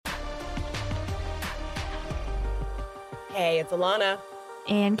Hey, it's Alana.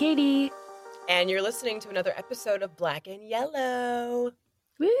 And Katie. And you're listening to another episode of Black and Yellow.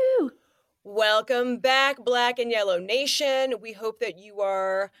 Woo! Welcome back, Black and Yellow Nation. We hope that you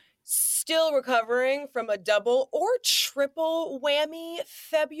are still recovering from a double or triple whammy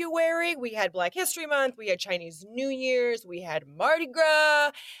February. We had Black History Month, we had Chinese New Year's, we had Mardi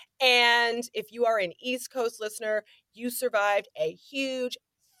Gras. And if you are an East Coast listener, you survived a huge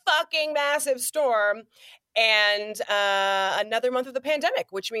fucking massive storm and another month of the pandemic,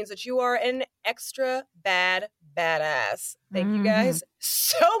 which means that you are an extra badass. Thank you guys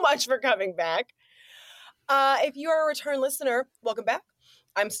so much for coming back. If you are a return listener, welcome back.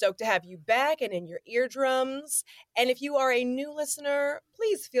 I'm stoked to have you back and in your eardrums. And if you are a new listener,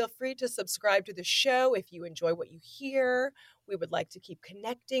 please feel free to subscribe to the show if you enjoy what you hear. We would like to keep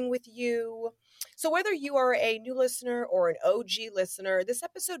connecting with you. So whether you are a new listener or an OG listener, this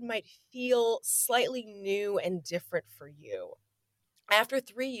episode might feel slightly new and different for you. After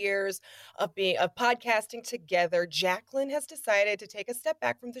 3 years of podcasting together, Jacqueline has decided to take a step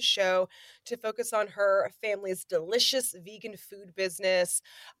back from the show to focus on her family's delicious vegan food business,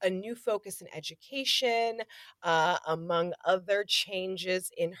 a new focus in education, among other changes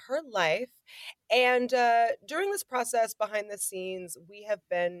in her life. And during this process, behind the scenes, we have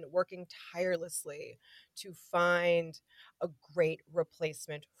been working tirelessly to find a great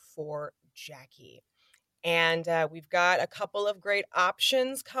replacement for Jackie. And we've got a couple of great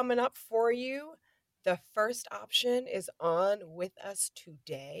options coming up for you. The first option is on with us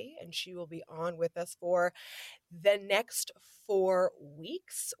today, and she will be on with us for the next 4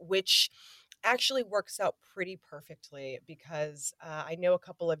 weeks, which actually works out pretty perfectly because I know a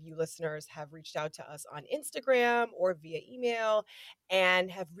couple of you listeners have reached out to us on Instagram or via email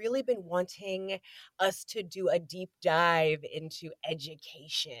and have really been wanting us to do a deep dive into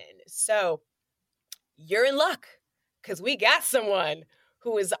education. So you're in luck because we got someone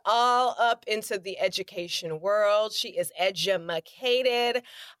who is all up into the education world. She is edumacated,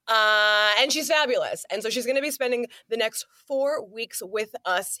 and she's fabulous. And so she's going to be spending the next 4 weeks with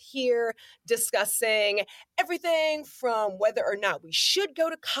us here discussing everything from whether or not we should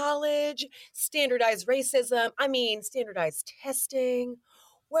go to college, standardized racism, standardized testing,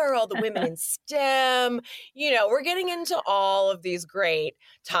 where are all the women in STEM? You know, we're getting into all of these great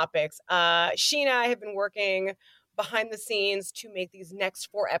topics. She and I have been working behind the scenes to make these next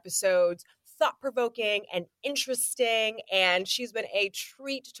 4 episodes thought-provoking and interesting, and she's been a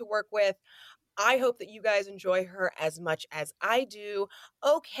treat to work with. I hope that you guys enjoy her as much as I do.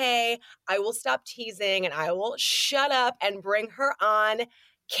 Okay, I will stop teasing and I will shut up and bring her on.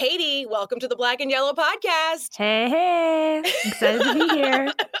 Katie, welcome to the Black and Yellow podcast. Hey, excited to be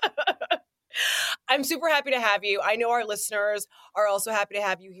here. I'm super happy to have you. I know our listeners are also happy to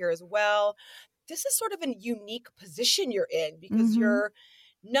have you here as well. This is sort of a unique position you're in because you're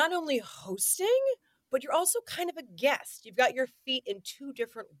not only hosting, but you're also kind of a guest. You've got your feet in 2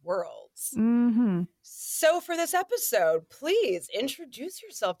 different worlds. So for this episode, please introduce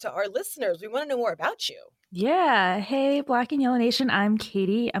yourself to our listeners. We want to know more about you. Yeah. Hey, Black and Yellow Nation. I'm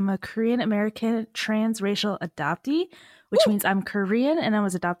Katie. I'm a Korean-American transracial adoptee, which means I'm Korean and I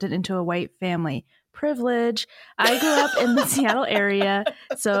was adopted into a white family. Privilege. I grew up in the Seattle area.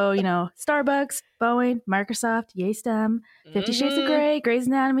 So, you know, Starbucks, Boeing, Microsoft, Yay STEM, 50 Shades of Grey, Grey's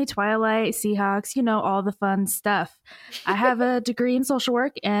Anatomy, Twilight, Seahawks, you know, all the fun stuff. I have a degree in social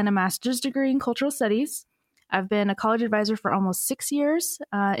work and a master's degree in cultural studies. I've been a college advisor for almost 6 years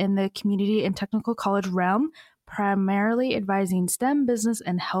in the community and technical college realm, primarily advising STEM, business,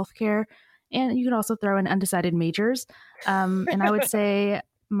 and healthcare. And you can also throw in undecided majors. And I would say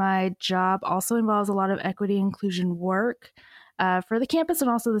my job also involves a lot of equity inclusion work for the campus and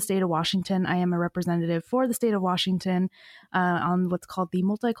also the state of Washington. I am a representative for the state of Washington on what's called the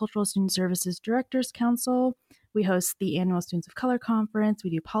Multicultural Student Services Directors Council. We host the annual Students of Color Conference. We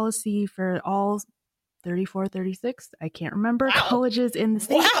do policy for all 34, 36, I can't remember, colleges in the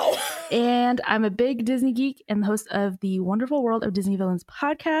state. Wow. And I'm a big Disney geek and the host of the Wonderful World of Disney Villains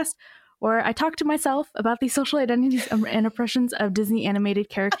podcast, where I talk to myself about the social identities and oppressions of Disney animated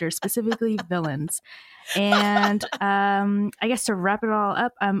characters, specifically villains. And I guess to wrap it all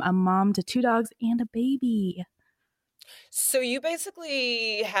up, I'm a mom to 2 dogs and a baby. So you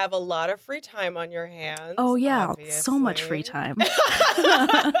basically have a lot of free time on your hands. Oh, yeah. Obviously. So much free time.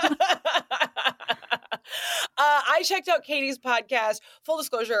 I checked out Katie's podcast. Full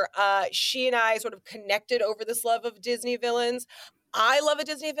disclosure, she and I sort of connected over this love of Disney villains. I love a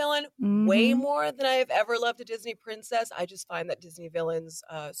Disney villain way more than I have ever loved a Disney princess. I just find that Disney villains'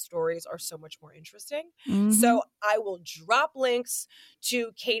 stories are so much more interesting. So I will drop links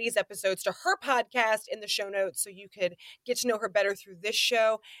to Katie's episodes to her podcast in the show notes so you could get to know her better through this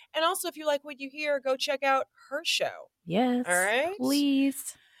show. And also, if you like what you hear, go check out her show. Yes. All right.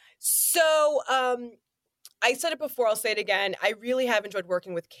 Please. So, I said it before, I'll say it again. I really have enjoyed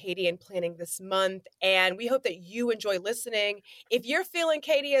working with Katie and planning this month, and we hope that you enjoy listening. If you're feeling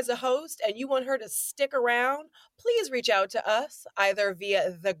Katie as a host and you want her to stick around, please reach out to us either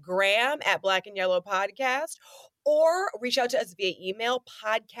via the gram at Black and Yellow Podcast or reach out to us via email,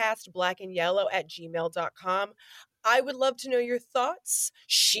 podcastblackandyellow@gmail.com. I would love to know your thoughts.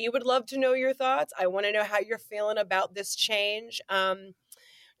 She would love to know your thoughts. I want to know how you're feeling about this change.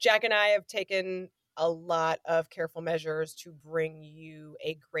 Jack and I have taken a lot of careful measures to bring you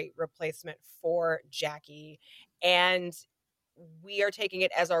a great replacement for Jackie. And we are taking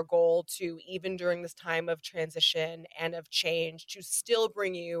it as our goal to, even during this time of transition and of change, to still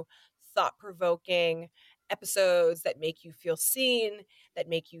bring you thought-provoking episodes that make you feel seen, that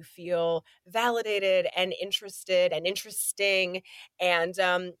make you feel validated and interested and interesting, and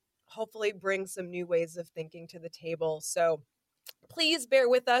hopefully bring some new ways of thinking to the table. So please bear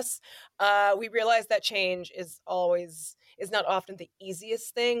with us. We realize that change is not often the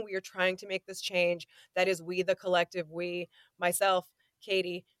easiest thing. We are trying to make this change. That is we, the collective, we, myself,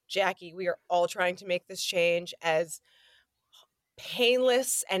 Katie, Jackie, we are all trying to make this change as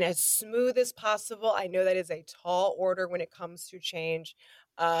painless and as smooth as possible. I know that is a tall order when it comes to change,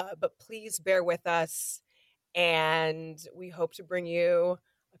 but please bear with us. And we hope to bring you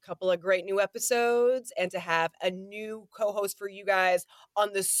a couple of great new episodes and to have a new co-host for you guys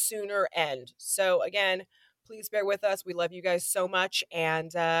on the sooner end. So again, please bear with us. We love you guys so much. And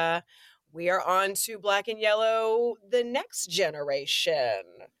we are on to Black and Yellow, the next generation.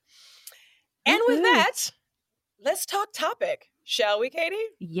 And with that, let's talk topic, shall we, Katie?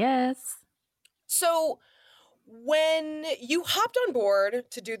 Yes. So when you hopped on board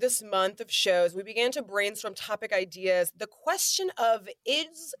to do this month of shows, we began to brainstorm topic ideas. The question of,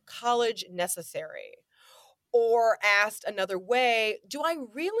 is college necessary? Or asked another way, do I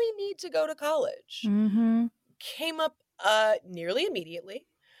really need to go to college? Came up nearly immediately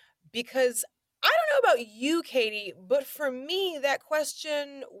because I don't know about you, Katie, but for me, that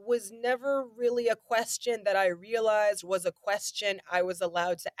question was never really a question that I realized was a question I was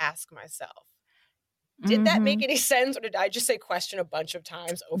allowed to ask myself. Did that make any sense, or did I just say question a bunch of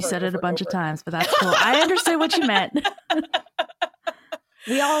times over? You said it a bunch of times, but that's cool. I understood what you meant.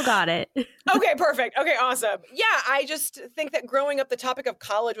 We all got it. Okay, perfect. Okay, awesome. Yeah, I just think that growing up, the topic of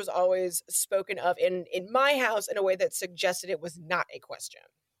college was always spoken of in my house in a way that suggested it was not a question.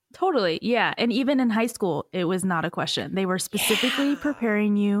 Totally. Yeah. And even in high school, it was not a question. They were specifically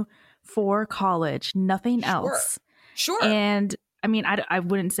preparing you for college, nothing else. Sure. And I mean, I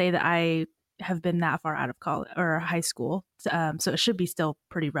wouldn't say that I have been that far out of college or high school. So it should be still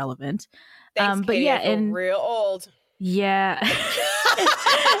pretty relevant. Thanks, but Katie, yeah, I feel real old. Yeah.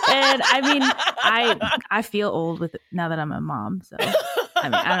 And I mean, I feel old with now that I'm a mom. So I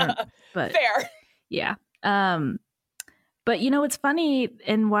mean, I don't know, but fair. Yeah. But you know, what's funny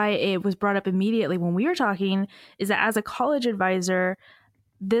and why it was brought up immediately when we were talking is that as a college advisor,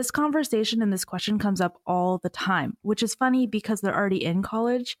 this conversation and this question comes up all the time, which is funny because they're already in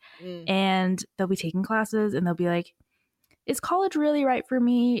college and they'll be taking classes and they'll be like, is college really right for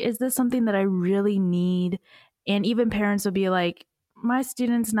me? Is this something that I really need? And even parents will be like, my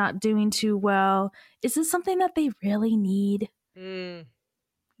student's not doing too well. Is this something that they really need? So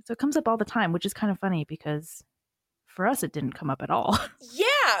it comes up all the time, which is kind of funny because for us, it didn't come up at all.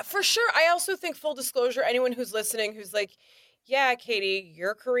 Yeah, for sure. I also think, full disclosure, anyone who's listening who's like, yeah, Katie,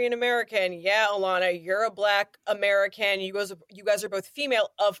 you're Korean American. Yeah, Alana, you're a Black American. You guys are both female.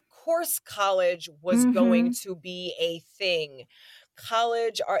 Of course, college was going to be a thing.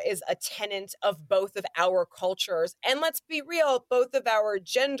 College is a tenet of both of our cultures. And let's be real, both of our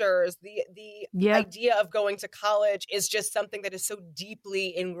genders. The idea of going to college is just something that is so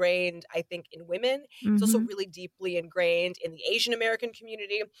deeply ingrained, I think, in women. It's also really deeply ingrained in the Asian American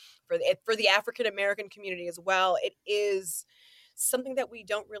community, for the African American community as well. It is something that we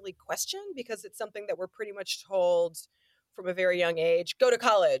don't really question because it's something that we're pretty much told from a very young age, go to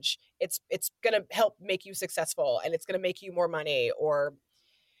college. It's going to help make you successful and it's going to make you more money.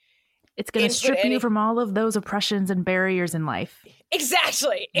 It's going to strip you from all of those oppressions and barriers in life.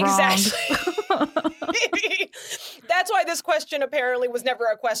 Exactly. Wrong. That's why this question apparently was never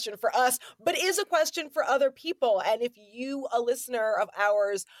a question for us, but is a question for other people. And if you, a listener of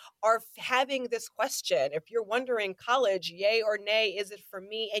ours, are having this question, if you're wondering, college, yay or nay, is it for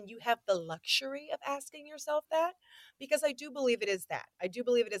me? And you have the luxury of asking yourself that, because I do believe it is that. I do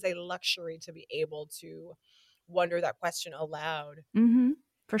believe it is a luxury to be able to wonder that question aloud. Mm-hmm.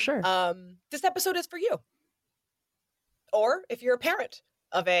 For sure. This episode is for you. Or if you're a parent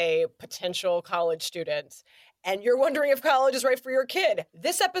of a potential college student and you're wondering if college is right for your kid,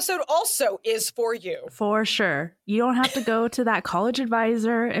 this episode also is for you. For sure. You don't have to go to that college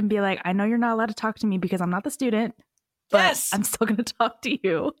advisor and be like, I know you're not allowed to talk to me because I'm not the student, but yes, I'm still going to talk to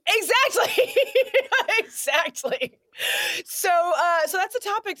you. Exactly. Exactly. So that's the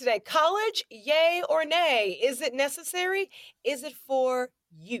topic today. College, yay or nay? Is it necessary? Is it for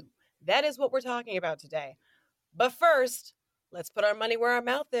you? That is what we're talking about today. But first, let's put our money where our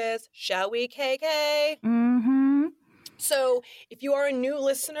mouth is, shall we, KK? Mm-hmm. So if you are a new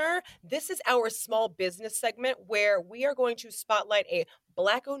listener, this is our small business segment where we are going to spotlight a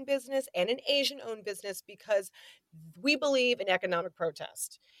Black-owned business and an Asian-owned business because we believe in economic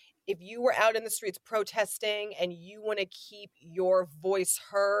protest. If you were out in the streets protesting and you want to keep your voice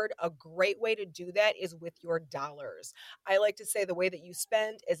heard, a great way to do that is with your dollars. I like to say the way that you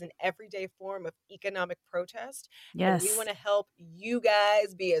spend is an everyday form of economic protest. Yes. And we want to help you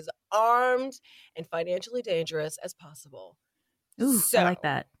guys be as armed and financially dangerous as possible. Ooh, I like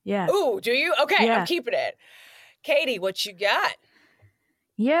that. Yeah. Ooh, do you? Okay, yeah. I'm keeping it. Katie, what you got?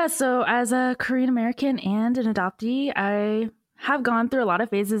 Yeah, so as a Korean American and an adoptee, I have gone through a lot of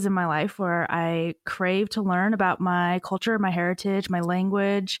phases in my life where I crave to learn about my culture, my heritage, my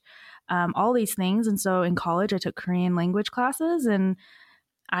language, all these things. And so in college, I took Korean language classes and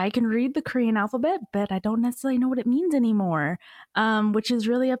I can read the Korean alphabet, but I don't necessarily know what it means anymore, which is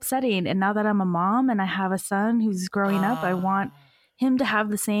really upsetting. And now that I'm a mom and I have a son who's growing up, I want him to have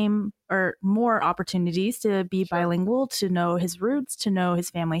the same or more opportunities to be bilingual, to know his roots, to know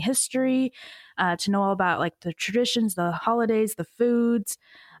his family history, to know all about like the traditions, the holidays, the foods,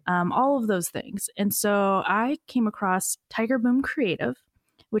 all of those things. And so I came across Tiger Boom Creative,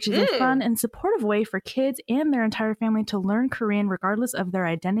 which is a fun and supportive way for kids and their entire family to learn Korean regardless of their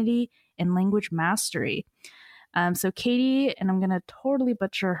identity and language mastery. So Katie, and I'm going to totally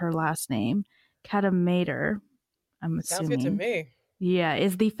butcher her last name, Katamater, I'm assuming. Sounds good to me. Yeah,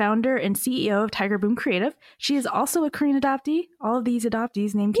 is the founder and CEO of Tiger Boom Creative. She is also a Korean adoptee. All of these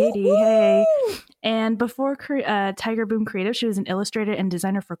adoptees named Katie. Woo-hoo! Hey. And before Tiger Boom Creative, she was an illustrator and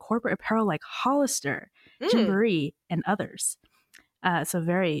designer for corporate apparel like Hollister, Gymboree, and others. So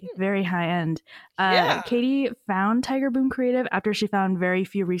very, very high end. Katie found Tiger Boom Creative after she found very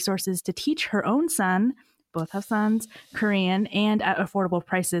few resources to teach her own son, both have sons, Korean, and at affordable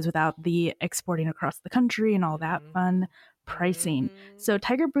prices without the exporting across the country and all that fun pricing. So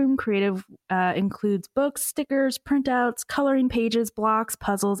Tiger Boom Creative includes books, stickers, printouts, coloring pages, blocks,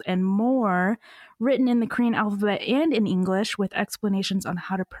 puzzles, and more written in the Korean alphabet and in English with explanations on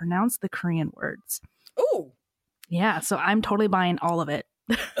how to pronounce the Korean words. Ooh. Yeah, so I'm totally buying all of it.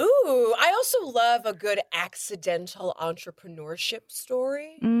 Ooh, I also love a good accidental entrepreneurship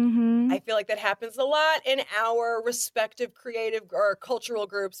story. Mm-hmm. I feel like that happens a lot in our respective creative or cultural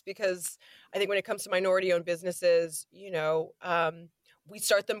groups because I think when it comes to minority-owned businesses, we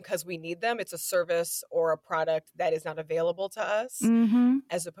start them because we need them. It's a service or a product that is not available to us,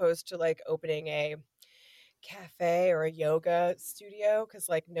 as opposed to like opening a cafe or a yoga studio, because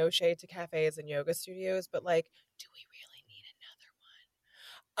like no shade to cafes and yoga studios, but like, do we really need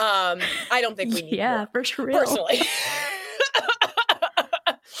another one? I don't think we need more, for sure. Personally.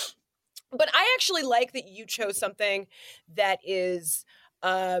 But I actually like that you chose something that is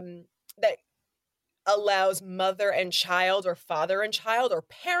that allows mother and child or father and child or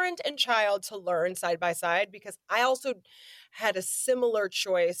parent and child to learn side by side, because I also had a similar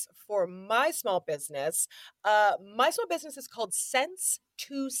choice for my small business. My small business is called Sense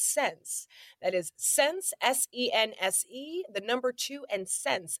to Sense. That is Sense, S-E-N-S-E, the number 2, and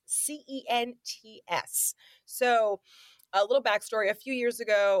Sense, C-E-N-T-S. So a little backstory. A few years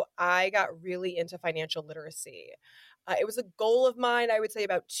ago, I got really into financial literacy. It was a goal of mine, I would say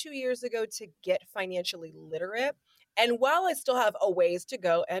about 2 years ago, to get financially literate. And while I still have a ways to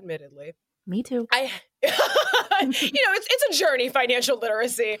go, admittedly. Me too. It's a journey, financial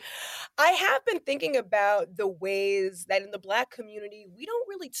literacy. I have been thinking about the ways that in the Black community, we don't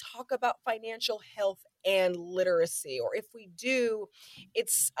really talk about financial health and literacy, or if we do,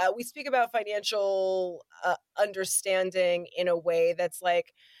 it's we speak about financial understanding in a way that's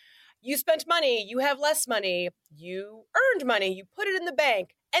like, you spent money, you have less money, you earned money, you put it in the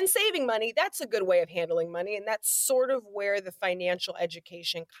bank. And saving money, that's a good way of handling money. And that's sort of where the financial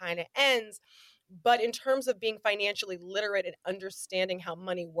education kind of ends. But in terms of being financially literate and understanding how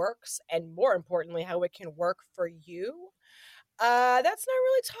money works, and more importantly, how it can work for you, that's not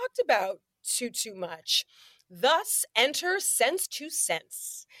really talked about too much. Thus, enter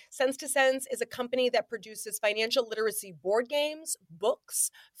Sense2Sense. Sense2Sense is a company that produces financial literacy board games, books,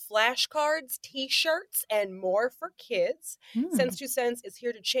 flashcards, t-shirts, and more for kids. Sense2Sense is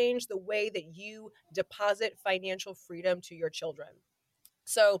here to change the way that you deposit financial freedom to your children.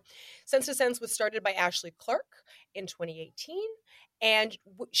 So Sense2Sense was started by Ashley Clark in 2018. And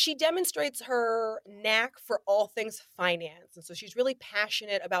she demonstrates her knack for all things finance. And so she's really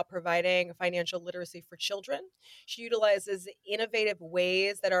passionate about providing financial literacy for children. She utilizes innovative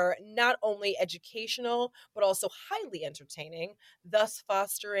ways that are not only educational, but also highly entertaining, thus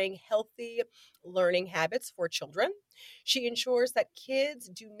fostering healthy learning habits for children. She ensures that kids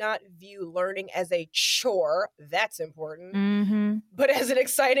do not view learning as a chore, that's important, but as an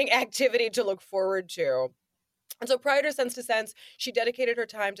exciting activity to look forward to. And so prior to Sense2Sense, she dedicated her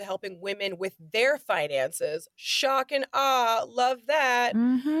time to helping women with their finances. Shock and awe. Love that.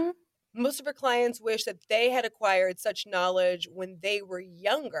 Most of her clients wish that they had acquired such knowledge when they were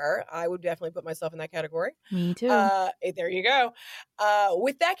younger. I would definitely put myself in that category. Me too. There you go.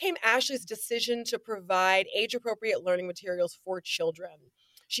 With that came Ashley's decision to provide age-appropriate learning materials for children.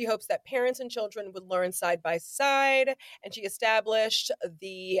 She hopes that parents and children would learn side by side, and she established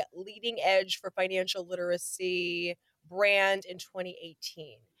the Leading Edge for Financial Literacy brand in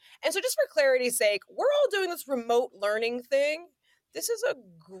 2018. And so just for clarity's sake, we're all doing this remote learning thing. This is a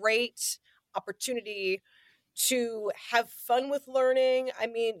great opportunity to have fun with learning. I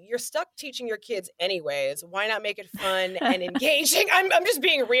mean, you're stuck teaching your kids anyways. Why not make it fun and engaging? I'm just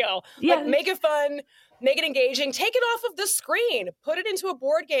being real. Yeah. Like, make it fun, make it engaging, take it off of the screen, put it into a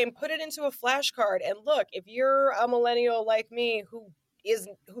board game, put it into a flashcard. And look, if you're a millennial like me who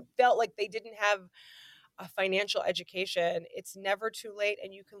felt like they didn't have a financial education, it's never too late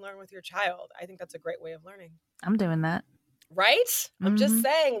and you can learn with your child. I think that's a great way of learning. I'm doing that. Right? I'm just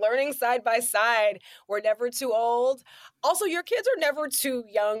saying, learning side by side. We're never too old. Also, your kids are never too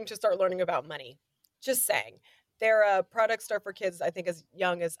young to start learning about money. Just saying. Their products start for kids, I think, as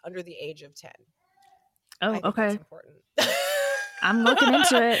young as under the age of 10. Oh, okay. That's important. I'm looking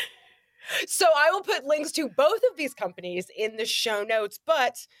into it. So I will put links to both of these companies in the show notes,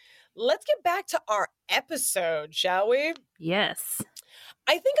 but let's get back to our episode, shall we? Yes.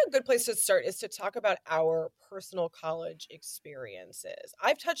 I think a good place to start is to talk about our personal college experiences.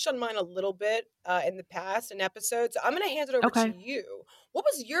 I've touched on mine a little bit in the past in episodes. I'm going to hand it over to you. What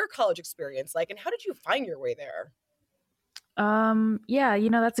was your college experience like, and how did you find your way there? Yeah,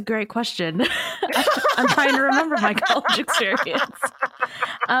 that's a great question. I'm trying to remember my college experience.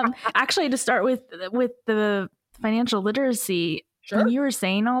 Actually, to start with the financial literacy, when you were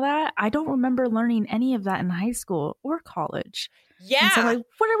saying all that, I don't remember learning any of that in high school or college. Yeah. And so like,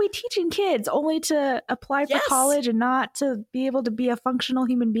 what are we teaching kids? Only to apply for college and not to be able to be a functional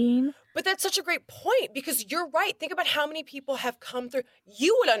human being? But that's such a great point, because you're right. Think about how many people have come through.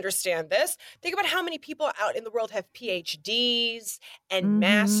 You would understand this. Think about how many people out in the world have PhDs and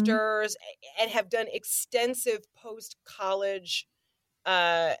masters and have done extensive post-college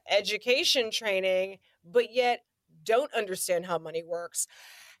education training, but yet don't understand how money works.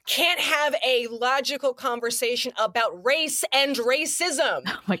 Can't have a logical conversation about race and racism.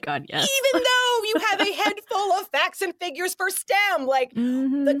 Oh my God, yes. Even though you have a head full of facts and figures for STEM, like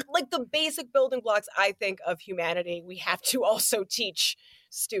the basic building blocks, I think, of humanity, we have to also teach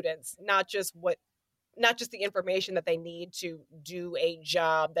students, not just the information that they need to do a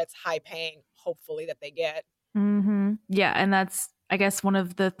job that's high paying, hopefully, that they get. Yeah, and that's, I guess, one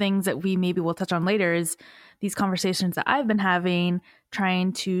of the things that we maybe will touch on later is these conversations that I've been having,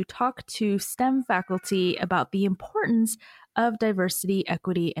 trying to talk to STEM faculty about the importance of diversity,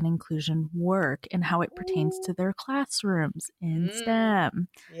 equity, and inclusion work and how it pertains to their classrooms in STEM.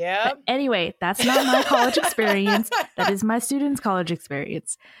 Yeah. But anyway, that's not my college experience. That is my students' college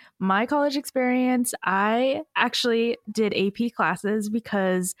experience. My college experience, I actually did AP classes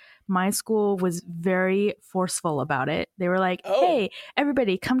because my school was very forceful about it. They were like, hey,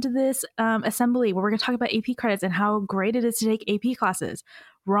 everybody come to this assembly where we're going to talk about AP credits and how great it is to take AP classes.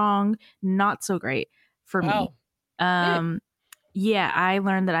 Wrong. Not so great for me. Yeah, I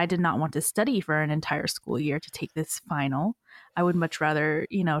learned that I did not want to study for an entire school year to take this final. I would much rather,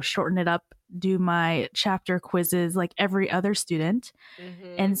 shorten it up, do my chapter quizzes like every other student.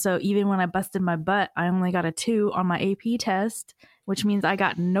 And so even when I busted my butt, I only got a 2 on my AP test, which means I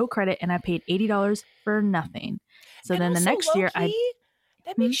got no credit and I paid $80 for nothing. So and then the also, next year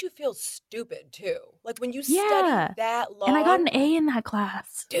that makes you feel stupid too. Like when you yeah. study that long. And I got an A in that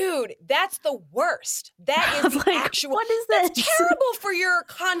class. Dude, that's the worst. That is I was the like, actual. what is That's this? terrible for your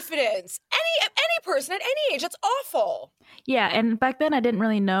confidence. Any person at any age, that's awful. Yeah, and back then I didn't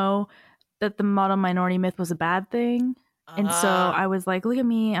really know that the model minority myth was a bad thing. And so I was like, look at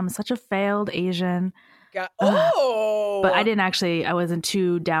me, I'm such a failed Asian. But I wasn't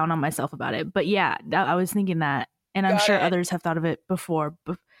too down on myself about it. But yeah, I was thinking that. And I'm sure others have thought of it before.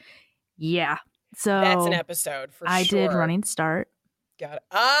 But yeah. So that's an episode for sure. I did Running Start. Got it.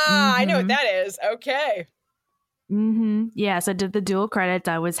 I know what that is. Okay. Yeah, so I did the dual credits.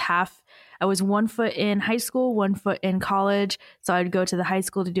 I was 1 foot in high school, 1 foot in college. So I'd go to the high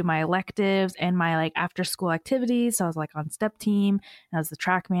school to do my electives and my like after school activities. So I was like on step team and I was the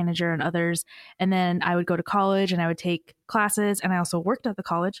track manager and others. And then I would go to college and I would take classes. And I also worked at the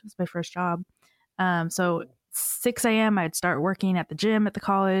college. It was my first job. So 6 a.m. I'd start working at the gym at the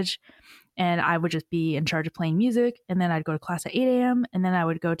college. And I would just be in charge of playing music. And then I'd go to class at 8 a.m. And then I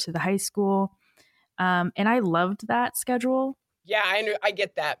would go to the high school. And I loved that schedule. Yeah, I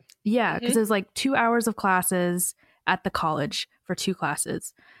get that. Yeah, because it was like 2 hours of classes at the college for 2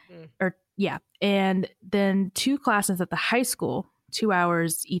 classes. And then 2 classes at the high school, 2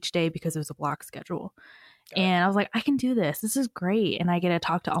 hours each day because it was a block schedule. And I was like, I can do this. This is great. And I get to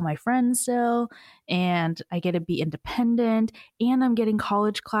talk to all my friends still. And I get to be independent. And I'm getting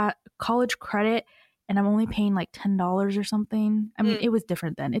college credit. And I'm only paying like $10 or something. I mean, it was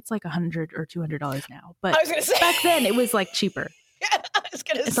different then. It's like $100 or $200 now. But I was gonna say, back then it was like cheaper. Yeah, I was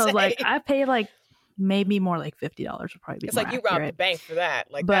going to say. So I was like, I paid like maybe more like $50 would probably be it's more like you accurate. robbed the bank for that.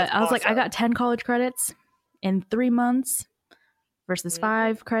 Like, but I was like, I got 10 college credits in 3 months versus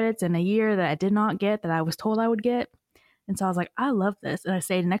 5 credits in a year that I did not get, that I was told I would get. And so I was like, I love this. And I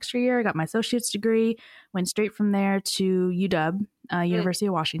stayed an extra year. I got my associate's degree, went straight from there to UW, University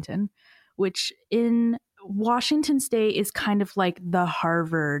of Washington, which in Washington State is kind of like the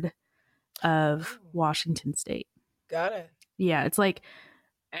Harvard of Washington State. Got it. Yeah, it's like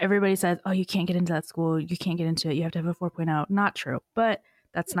everybody says, oh, you can't get into that school. You can't get into it. You have to have a 4.0. Not true. But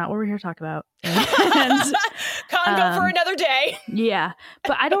that's not what we're here to talk about. And, Convo for another day. Yeah.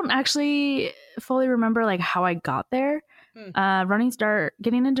 But I don't actually fully remember like how I got there.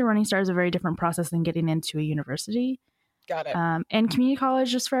 Getting into Running Start is a very different process than getting into a university. Got it. And community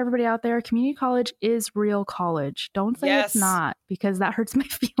college, just for everybody out there, community college is real college. Don't say it's not, because that hurts my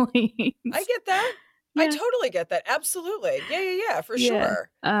feelings. I get that. Yeah. I totally get that. Absolutely. Yeah, for sure.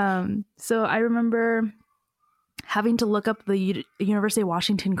 So I remember having to look up the University of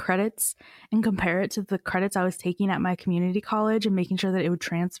Washington credits and compare it to the credits I was taking at my community college and making sure that it would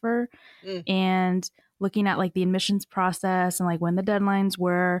transfer, and looking at like the admissions process and like when the deadlines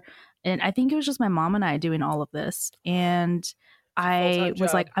were. And I think it was just my mom and I doing all of this. And I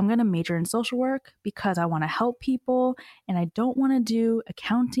was like, I'm going to major in social work because I want to help people and I don't want to do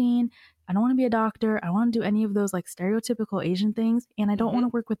accounting. I don't want to be a doctor. I don't want to do any of those like stereotypical Asian things. And I don't want to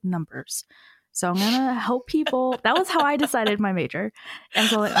work with numbers. So I'm going to help people. That was how I decided my major. And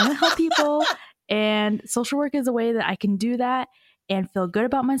so like, I'm going to help people. And social work is a way that I can do that and feel good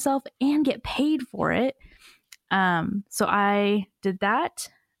about myself and get paid for it. So I did that.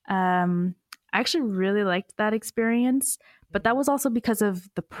 I actually really liked that experience, but that was also because of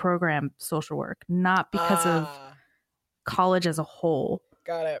the program social work, not because of college as a whole.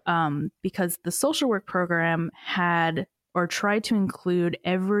 Got it. Because the social work program had or tried to include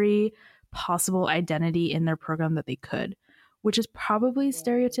every possible identity in their program that they could, which is probably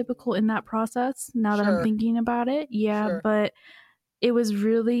stereotypical in that process now that I'm thinking about it. Yeah, but it was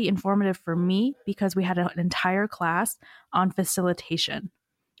really informative for me because we had an entire class on facilitation.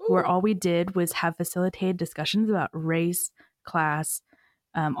 Where all we did was have facilitated discussions about race, class,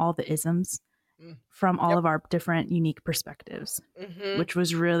 all the isms from all of our different unique perspectives, which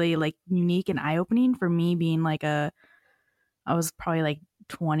was really like unique and eye-opening for me being like I was probably like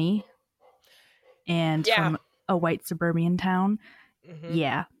 20 and from a white suburban town.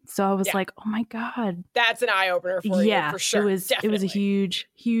 Yeah. So I was like, oh my God. That's an eye-opener for you, for sure. It was a huge,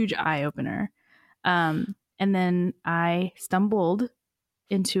 huge eye-opener. And then I stumbled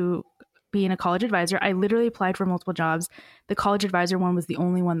into being a college advisor. I literally applied for multiple jobs. The college advisor one was the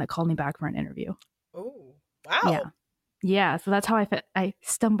only one that called me back for an interview. Oh, wow. Yeah. So that's how I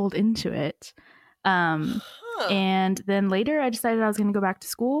stumbled into it. And then later I decided I was going to go back to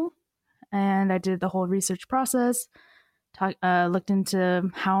school, and I did the whole research process, looked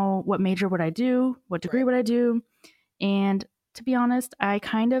into what major would I do, what degree would I do. And to be honest. I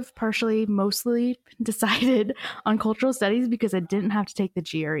kind of mostly decided on cultural studies because I didn't have to take the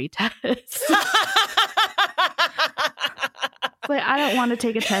GRE test. Like, I don't want to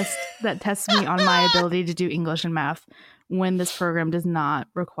take a test that tests me on my ability to do English and math when this program does not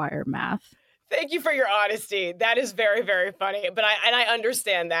require math. Thank you for your honesty. That is very, very funny. But I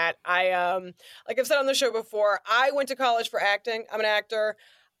understand that. Like I've said on the show before, I went to college for acting. I'm an actor.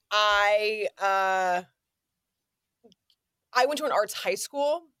 I went to an arts high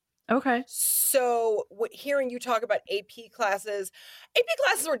school. Okay. So hearing you talk about AP classes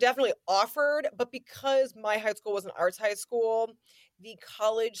were definitely offered, but because my high school was an arts high school, the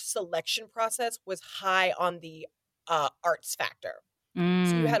college selection process was high on the arts factor. So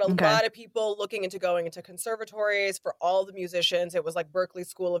you had a lot of people looking into going into conservatories. For all the musicians, it was like Berklee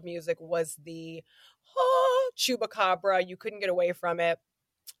School of Music was the chupacabra. You couldn't get away from it.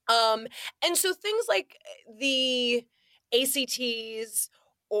 And so things like the ACTs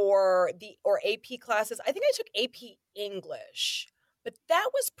or AP classes, I think I took AP English, but that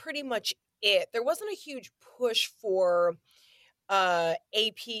was pretty much it. There wasn't a huge push for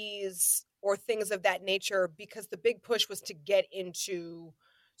APs or things of that nature because the big push was to get into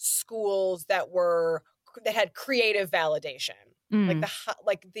schools that had creative validation,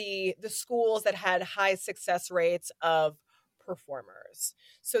 like the schools that had high success rates of performers.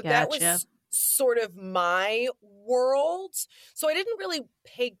 So that was sort of my world. So I didn't really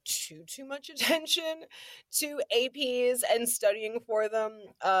pay too much attention to APs and studying for them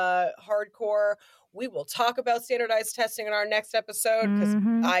hardcore. We will talk about standardized testing in our next episode because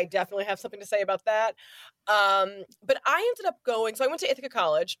I definitely have something to say about that. But I ended up so I went to Ithaca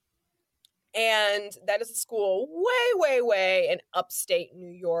College, and that is a school way in upstate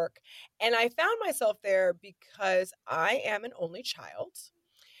New York. And I found myself there because I am an only child,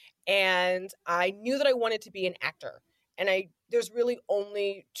 and I knew that I wanted to be an actor. And there's really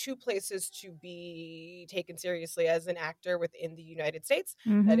only two places to be taken seriously as an actor within the United States.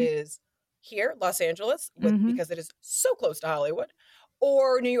 That is here, Los Angeles, because it is so close to Hollywood,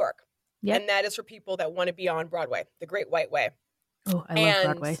 or New York. Yep. And that is for people that want to be on Broadway, the Great White Way. Oh, I love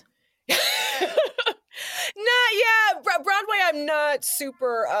Broadway. Broadway, I'm not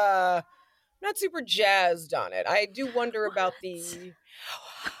super jazzed on it. I do wonder about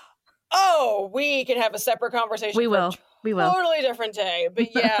we can have a separate conversation. We will. Totally different day.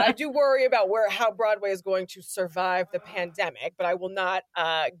 But yeah, I do worry about how Broadway is going to survive the pandemic, but I will not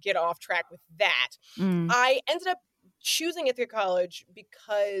get off track with that. I ended up choosing Ithaca College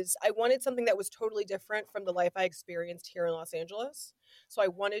because I wanted something that was totally different from the life I experienced here in Los Angeles. So I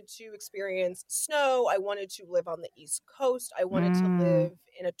wanted to experience snow. I wanted to live on the East Coast. I wanted to live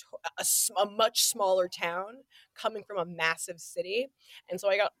in a much smaller town coming from a massive city. And so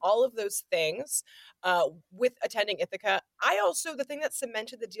I got all of those things with attending Ithaca. The thing that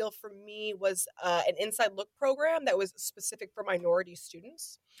cemented the deal for me was an Inside Look program that was specific for minority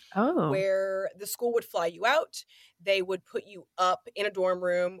students. Oh. Where the school would fly you out. They would put you up in a dorm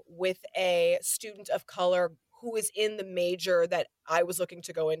room with a student of color who is in the major that I was looking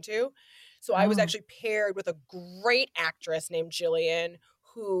to go into. So I was actually paired with a great actress named Jillian,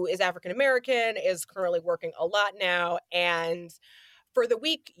 who is African-American, is currently working a lot now. And for the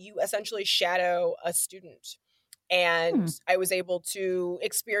week, you essentially shadow a student. And I was able to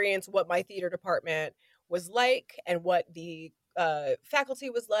experience what my theater department was like and what the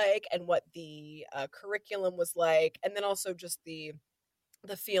faculty was like and what the curriculum was like. And then also just the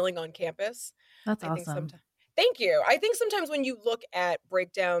feeling on campus. That's awesome. Thank you. I think sometimes when you look at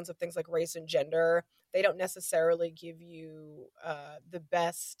breakdowns of things like race and gender, they don't necessarily give you the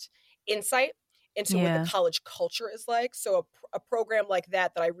best insight into what the college culture is like. So a program like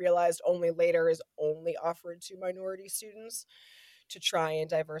that I realized only later is only offered to minority students to try and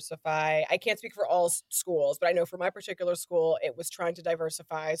diversify. I can't speak for all schools, but I know for my particular school, it was trying to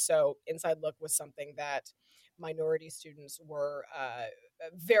diversify. So Inside Look was something that minority students were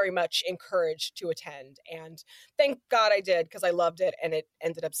very much encouraged to attend. And thank God I did, because I loved it. And it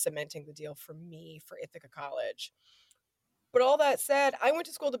ended up cementing the deal for me for Ithaca College. But all that said, I went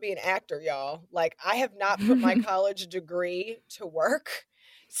to school to be an actor, y'all. Like, I have not put my college degree to work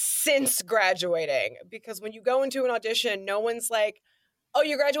since graduating. Because when you go into an audition, no one's like, oh,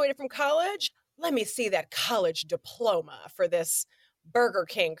 you graduated from college? Let me see that college diploma for this Burger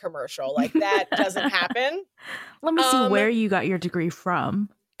King commercial. Like, that doesn't happen. Let me see where you got your degree from.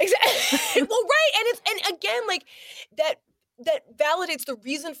 Exactly. Well, right. And again, like, that validates the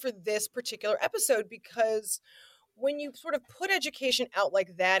reason for this particular episode, because when you sort of put education out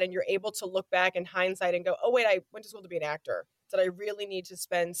like that and you're able to look back in hindsight and go, oh, wait, I went to school to be an actor. Did I really need to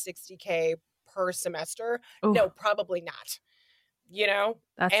spend $60K per semester? Ooh. No, probably not. you know?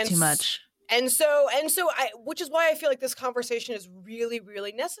 That's And too much. And so which is why I feel like this conversation is really,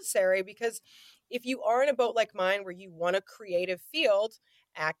 really necessary, because if you are in a boat like mine where you want a creative field,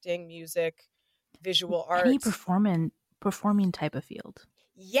 acting, music, visual Any art, performing type of field.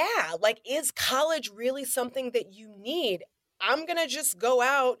 yeah, like, is college really something that you need? I'm going to just go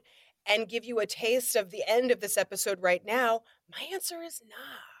out and give you a taste of the end of this episode right now. My answer is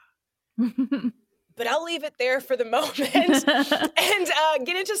nah. But I'll leave it there for the moment and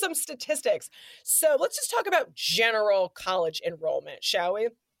get into some statistics. So let's just talk about general college enrollment, shall we?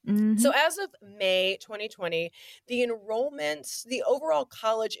 Mm-hmm. So as of May 2020, the overall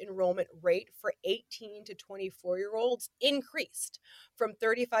college enrollment rate for 18 to 24-year-olds increased from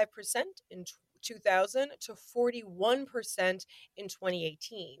 35% in 2000 to 41% in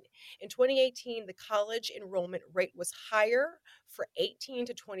 2018. In 2018, the college enrollment rate was higher for 18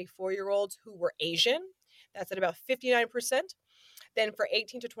 to 24-year-olds who were Asian. That's at about 59%. Then for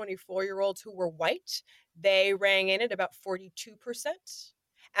 18 to 24-year-olds who were white, they rang in at about 42%.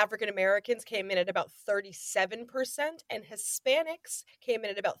 African Americans came in at about 37%, and Hispanics came in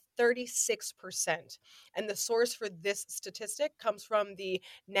at about 36%. And the source for this statistic comes from the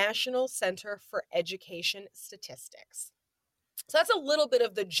National Center for Education Statistics. So that's a little bit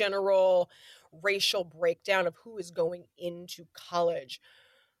of the general racial breakdown of who is going into college.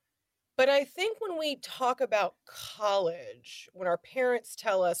 But I think when we talk about college, when our parents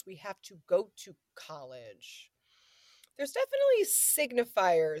tell us we have to go to college, there's definitely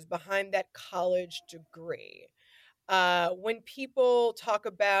signifiers behind that college degree. When people talk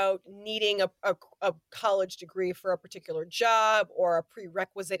about needing a college degree for a particular job, or a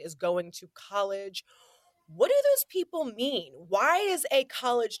prerequisite is going to college, what do those people mean? Why is a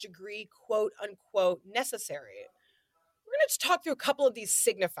college degree, quote unquote, necessary? We're going to talk through a couple of these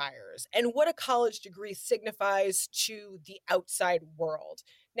signifiers and what a college degree signifies to the outside world.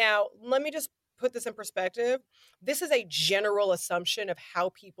 Now, let me just put this in perspective. This is a general assumption of how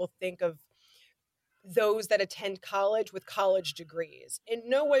people think of those that attend college with college degrees. In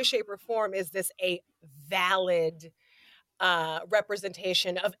no way, shape, or form is this a valid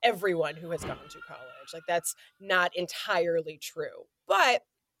representation of everyone who has gone to college. Like, that's not entirely true. But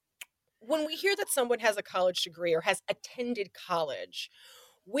when we hear that someone has a college degree or has attended college,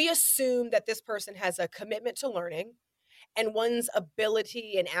 we assume that this person has a commitment to learning, and one's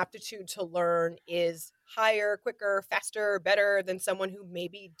ability and aptitude to learn is higher, quicker, faster, better than someone who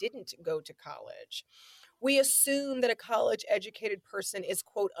maybe didn't go to college. We assume that a college educated person is,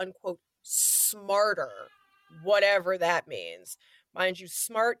 quote unquote, smarter, whatever that means. Mind you,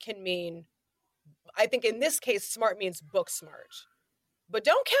 smart can mean, I think in this case, smart means book smart. But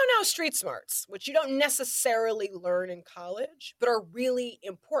don't count out street smarts, which you don't necessarily learn in college, but are really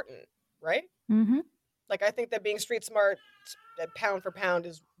important, right? Mm-hmm. Like, I think that being street smart, pound for pound,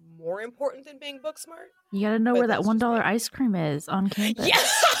 is more important than being book smart. You got to know where that $1 ice cream is on campus. Yeah.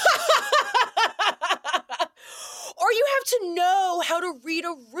 Or you have to know how to read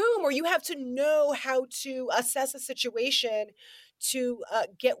a room, or you have to know how to assess a situation to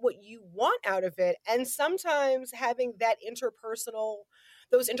get what you want out of it. And sometimes having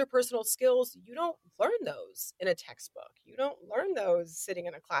those interpersonal skills, you don't learn those in a textbook. You don't learn those sitting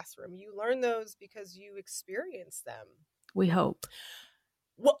in a classroom. You learn those because you experience them. We hope.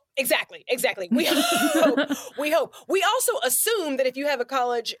 Well, exactly. We hope. We hope. We also assume that if you have a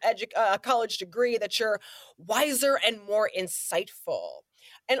college degree, that you're wiser and more insightful.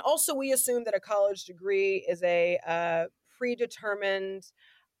 And also, we assume that a college degree is a predetermined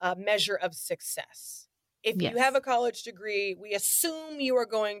measure of success. If you have a college degree, we assume you are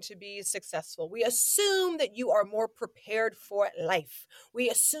going to be successful. We assume that you are more prepared for life. We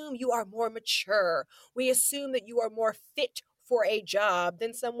assume you are more mature. We assume that you are more fit for a job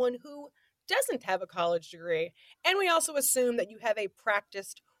than someone who doesn't have a college degree. And we also assume that you have a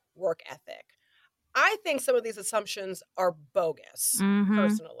practiced work ethic. I think some of these assumptions are bogus,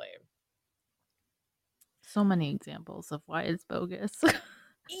 personally. So many examples of why it's bogus.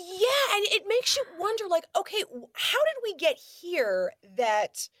 Yeah, and it makes you wonder, like, okay, how did we get here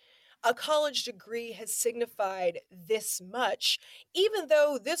that a college degree has signified this much, even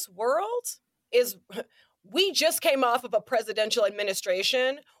though this world is... We just came off of a presidential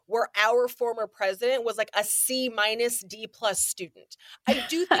administration where our former president was like a C- D+ student. I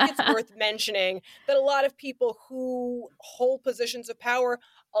do think it's worth mentioning that a lot of people who hold positions of power,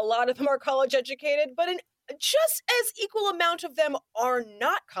 a lot of them are college educated, but just as equal amount of them are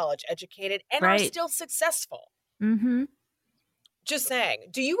not college educated and are still successful. Mm-hmm. Just saying.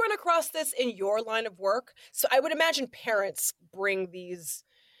 Do you run across this in your line of work? So I would imagine parents bring these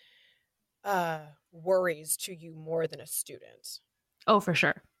worries to you more than a student. Oh, for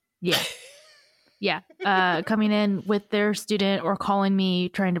sure. Yeah. Yeah. Coming in with their student or calling me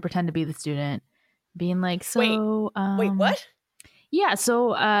trying to pretend to be the student, being like, Wait, so, wait, what? yeah.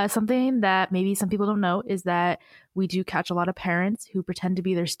 So, something that maybe some people don't know is that we do catch a lot of parents who pretend to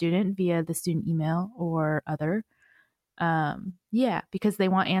be their student via the student email or other. Yeah, because they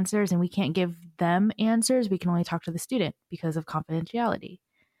want answers and we can't give them answers. We can only talk to the student because of confidentiality.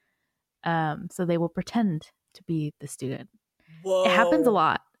 So they will pretend to be the student. It happens a Whoa.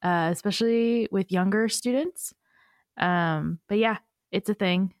 lot, especially with younger students. But yeah, it's a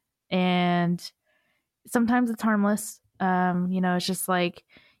thing. And sometimes it's harmless. It's just like,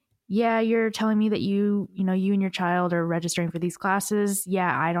 yeah, you're telling me that you and your child are registering for these classes.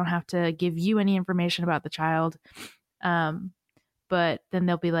 Yeah, I don't have to give you any information about the child. Um, but then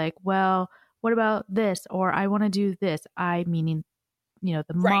they'll be like, well, what about this? Or I want to do this. I meaning, the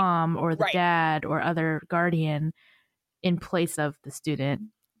Right, mom or the right. dad or other guardian in place of the student,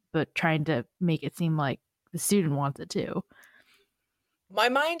 but trying to make it seem like the student wants it too. My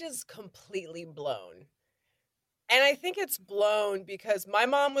mind is completely blown. And I think it's blown because my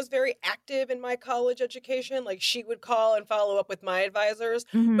mom was very active in my college education. Like, she would call and follow up with my advisors,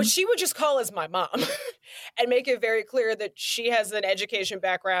 but Mm-hmm. she would just call as my mom and make it very clear that she has an education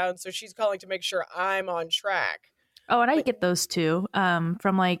background. So she's calling to make sure I'm on track. Oh, and I But get those too,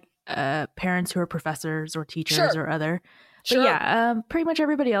 from like parents who are professors or teachers sure, or other. But sure. yeah, pretty much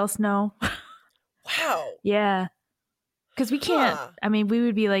everybody else, no. Wow. Yeah. Because we can't, Huh. I mean, we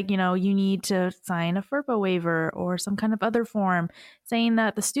would be like, you need to sign a FERPA waiver or some kind of other form saying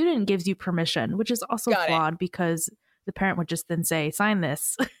that the student gives you permission, which is also Got it. flawed because the parent would just then say, sign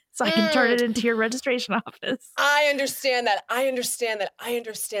this so I can turn Mm, it into your registration office. I understand that. I understand that. I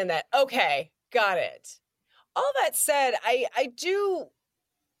understand that. Okay. Got it. All that said, I do.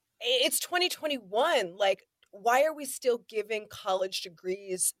 It's 2021. Like, why are we still giving college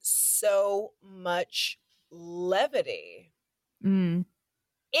degrees so much levity? Mm,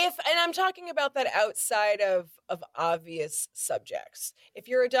 And I'm talking about that outside of obvious subjects. If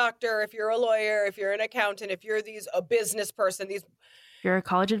you're a doctor, if you're a lawyer, if you're an accountant, if you're a business person, these if you're a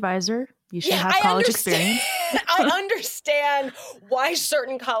college advisor, you should yeah, have I college understand. experience. I understand why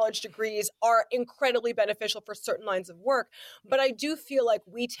certain college degrees are incredibly beneficial for certain lines of work, but I do feel like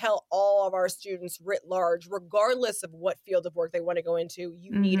we tell all of our students writ large, regardless of what field of work they want to go into,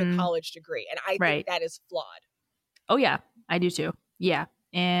 you need a Mm-hmm. college degree, and I think Right. that is flawed. Oh, yeah, I do too. Yeah.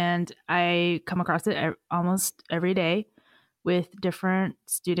 And I come across it almost every day with different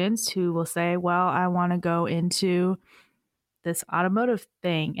students who will say, well, I want to go into this automotive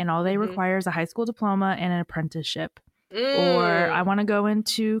thing, and all they Mm-hmm. require is a high school diploma and an apprenticeship. Or I Mm. want to go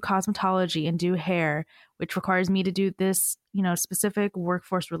into cosmetology and do hair, which requires me to do this, specific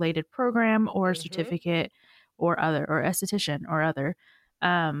workforce related program or Mm-hmm. certificate or other, or esthetician or other.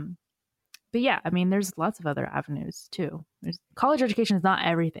 Um, but yeah, I mean, there's lots of other avenues too. College education is not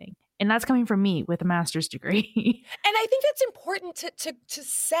everything. And that's coming from me with a master's degree. And I think that's important to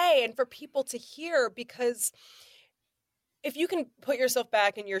say and for people to hear, because if you can put yourself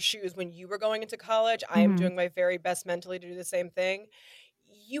back in your shoes when you were going into college, I am Mm-hmm. doing my very best mentally to do the same thing.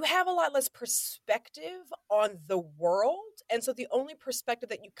 You have a lot less perspective on the world. And so the only perspective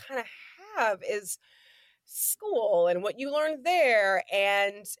that you kind of have is school and what you learned there,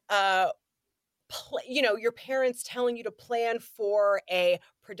 and your parents telling you to plan for a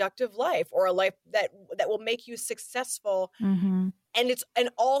productive life or a life that will make you successful. Mm-hmm. And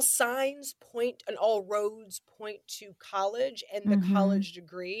all signs point and all roads point to college and the Mm-hmm. college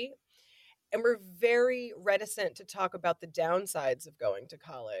degree. And we're very reticent to talk about the downsides of going to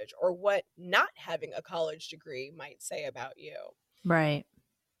college or what not having a college degree might say about you. Right.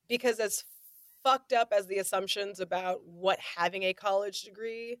 Because as fucked up as the assumptions about what having a college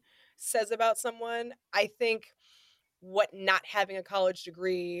degree says about someone, I think what not having a college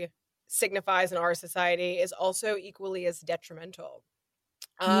degree signifies in our society is also equally as detrimental.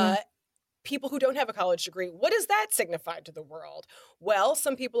 Yeah. Uh, People who don't have a college degree, what does that signify to the world? Well,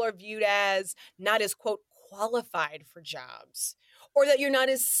 some people are viewed as not as, quote, qualified for jobs, or that you're not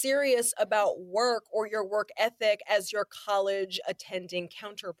as serious about work or your work ethic as your college attending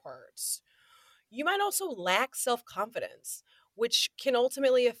counterparts. You might also lack self confidence, which can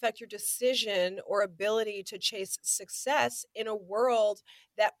ultimately affect your decision or ability to chase success in a world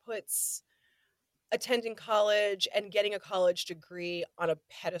that puts attending college and getting a college degree on a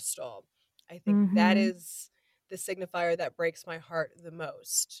pedestal. I think that Mm-hmm. is the signifier that breaks my heart the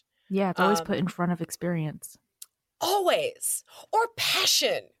most. Yeah, it's always put Um, in front of experience. Always. Or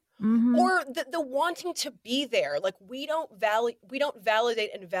passion. or the wanting to be there. Like we don't validate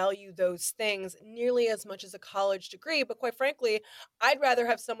and value those things nearly as much as a college degree. But quite frankly, I'd rather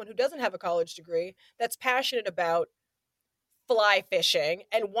have someone who doesn't have a college degree that's passionate about fly fishing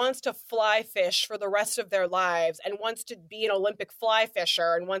and wants to fly fish for the rest of their lives and wants to be an Olympic fly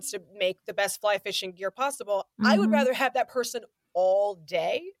fisher and wants to make the best fly fishing gear possible. I would rather have that person all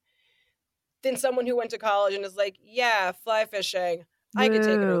day than someone who went to college and is like, yeah, fly fishing. I could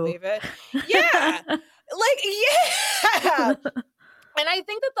take it or leave it. Yeah. Yeah. And I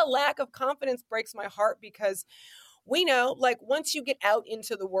think that the lack of confidence breaks my heart because we know, like, once you get out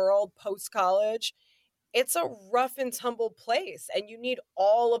into the world post-college, it's a rough and tumble place. And you need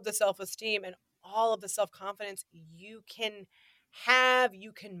all of the self-esteem and all of the self-confidence you can have,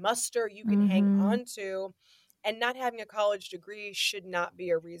 you can muster, you can hang on to. And not having a college degree should not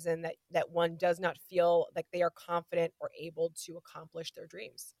be a reason that one does not feel like they are confident or able to accomplish their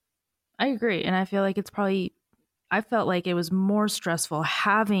dreams. I agree. And I feel like I felt like it was more stressful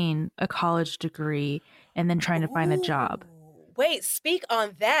having a college degree and then trying to find a job. Wait, speak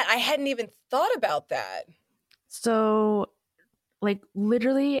on that. I hadn't even thought about that. So, like,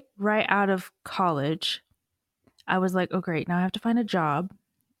 literally right out of college, I was like, oh, great. Now I have to find a job.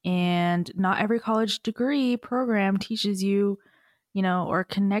 And not every college degree program teaches you, or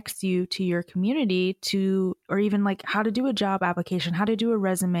connects you to your community or even like how to do a job application, how to do a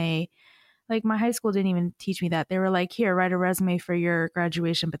resume. Like my high school didn't even teach me that. They were like, here, write a resume for your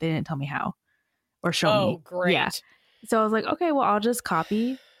graduation, but they didn't tell me how or show me. Oh, great. Yeah. So I was like, okay, well, I'll just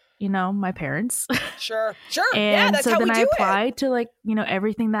copy, my parents. Sure. And yeah, that's so how then we do I applied to like,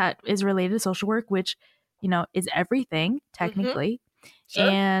 everything that is related to social work, which, is everything technically. Sure.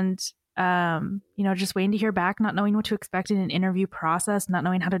 And, just waiting to hear back, not knowing what to expect in an interview process, not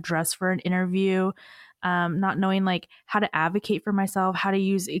knowing how to dress for an interview, not knowing like how to advocate for myself, how to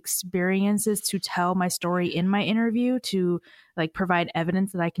use experiences to tell my story in my interview to like provide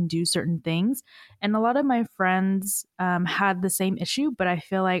evidence that I can do certain things. And a lot of my friends had the same issue, but I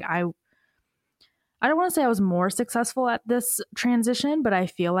feel like I don't want to say I was more successful at this transition, but I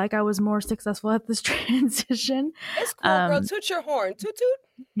feel like I was more successful at this transition. It's cool, girl. Toot your horn. Toot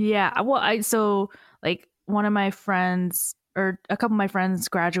toot. Yeah. Well, so like one of my friends or a couple of my friends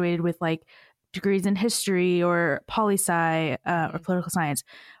graduated with like degrees in history or poli-sci or political science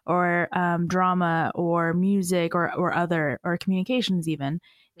or drama or music or other or communications even.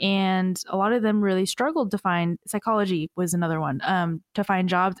 And a lot of them really struggled to find, psychology was another one, to find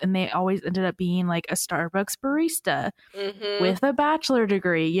jobs. And they always ended up being like a Starbucks barista with a bachelor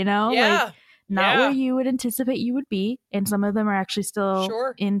degree, Yeah. like not where you would anticipate you would be. And some of them are actually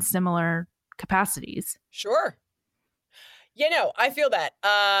still in similar capacities. Sure. I feel that.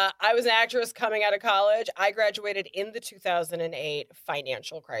 I was an actress coming out of college. I graduated in the 2008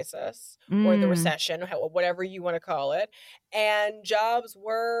 financial crisis or the recession, whatever you want to call it. And jobs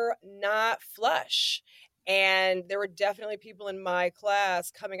were not flush. And there were definitely people in my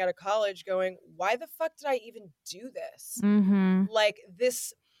class coming out of college going, why the fuck did I even do this? Like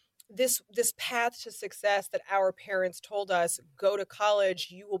this path to success that our parents told us, go to college,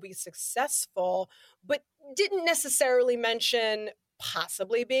 you will be successful, but didn't necessarily mention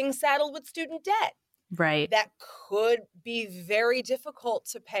possibly being saddled with student debt. Right. That could be very difficult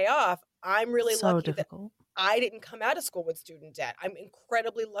to pay off. I'm really lucky that I didn't come out of school with student debt. I'm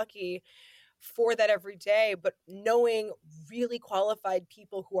incredibly lucky for that every day, but knowing really qualified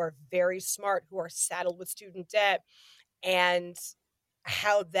people who are very smart, who are saddled with student debt, and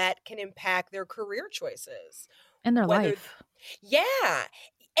how that can impact their career choices and their life. Yeah.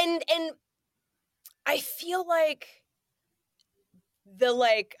 And I feel like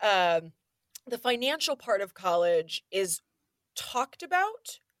the financial part of college is talked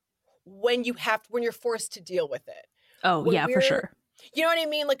about when you're forced to deal with it. Oh, yeah, for sure. You know what I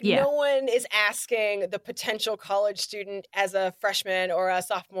mean? Like no one is asking the potential college student as a freshman or a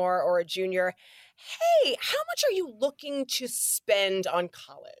sophomore or a junior, hey, how much are you looking to spend on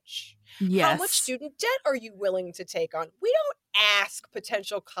college? Yes. How much student debt are you willing to take on? We don't ask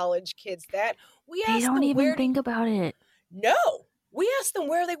potential college kids that. They don't even think about it. No. We ask them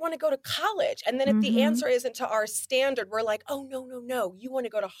where they want to go to college. And then if the answer isn't to our standard, we're like, oh, no. You want to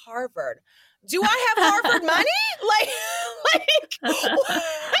go to Harvard. Do I have Harvard money?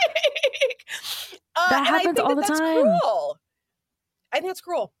 That happens all the time. Cruel. I think it's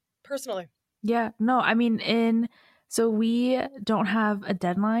cruel, personally. Yeah, no, I mean, so we don't have a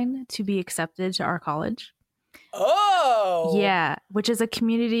deadline to be accepted to our college. Oh. Yeah, which is a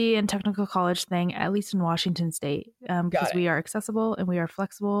community and technical college thing, at least in Washington State, because we are accessible and we are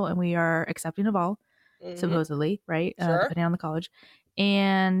flexible and we are accepting of all, supposedly, right? Sure. Depending on the college.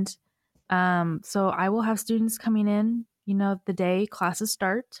 And so I will have students coming in, the day classes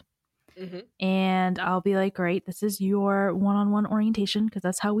start. Mm-hmm. And I'll be like, great, this is your one-on-one orientation, because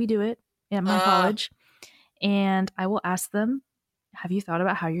that's how we do it at my college. And I will ask them, have you thought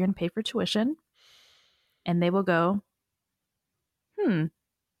about how you're going to pay for tuition? And they will go,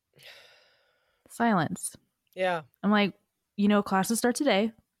 silence. Yeah. I'm like, classes start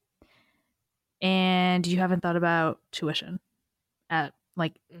today, and you haven't thought about tuition at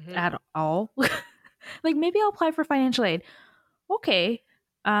all. Like, maybe I'll apply for financial aid. Okay.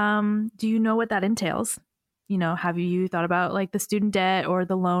 Do you know what that entails? Have you thought about like the student debt or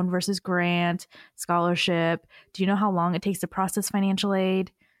the loan versus grant, scholarship? Do you know how long it takes to process financial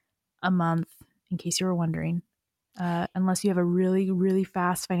aid? A month, in case you were wondering. Unless you have a really, really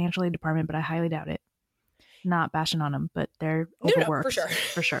fast financial aid department, but I highly doubt it. Not bashing on them, but they're overworked. No, for sure.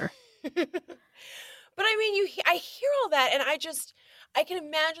 For sure. But I mean, I hear all that, and I can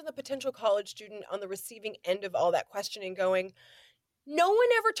imagine the potential college student on the receiving end of all that questioning going, no one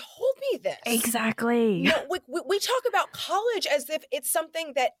ever told me this. Exactly. No, we talk about college as if it's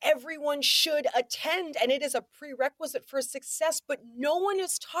something that everyone should attend and it is a prerequisite for success, but no one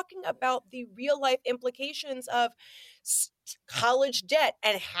is talking about the real life implications of college debt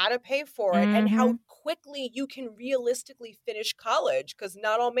and how to pay for it and how quickly you can realistically finish college, because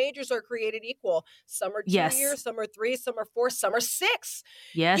not all majors are created equal. Some are 2 years, some are 3, some are 4, some are 6.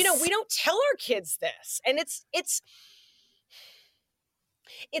 Yes. We don't tell our kids this, and it's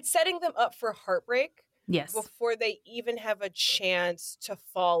setting them up for heartbreak. Yes. Before they even have a chance to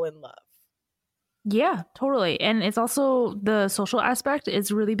fall in love. Yeah, totally. And it's also the social aspect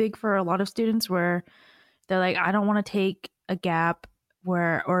is really big for a lot of students, where they're like, I don't want to take a gap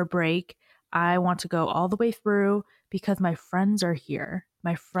or a break. I want to go all the way through because my friends are here.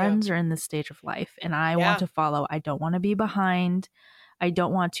 My friends are in this stage of life, and I want to follow. I don't want to be behind. I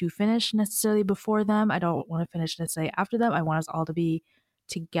don't want to finish necessarily before them. I don't want to finish necessarily after them. I want us all to be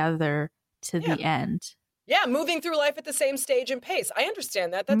together to the end. Yeah, moving through life at the same stage and pace. I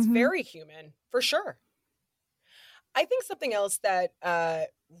understand that. That's very human, for sure. I think something else that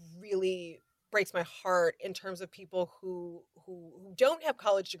really breaks my heart in terms of people who don't have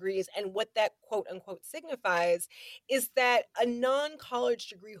college degrees, and what that quote unquote signifies, is that a non-college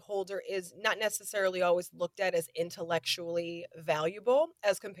degree holder is not necessarily always looked at as intellectually valuable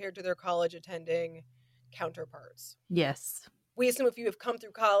as compared to their college attending counterparts. Yes. We assume if you have come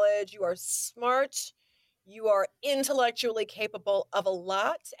through college, you are smart, you are intellectually capable of a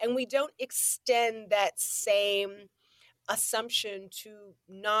lot, and we don't extend that same assumption to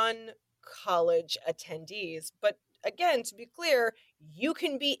non-college attendees. But again, to be clear, you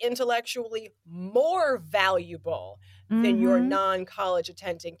can be intellectually more valuable than your non-college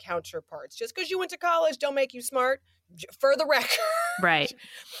attending counterparts. Just because you went to college don't make you smart, for the record. Right.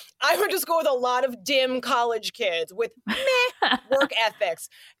 I went to school with a lot of dim college kids with meh work ethics.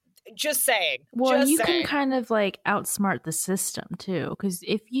 Just saying. Well, you can kind of like outsmart the system too. Because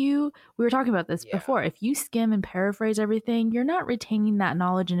we were talking about this before, if you skim and paraphrase everything, you're not retaining that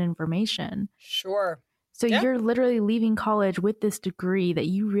knowledge and information. Sure. So you're literally leaving college with this degree that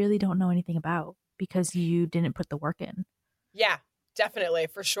you really don't know anything about because you didn't put the work in. Yeah, definitely.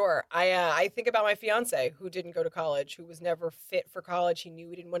 For sure. I think about my fiance who didn't go to college, who was never fit for college. He knew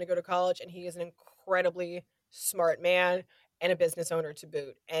he didn't want to go to college, and he is an incredibly smart man and a business owner to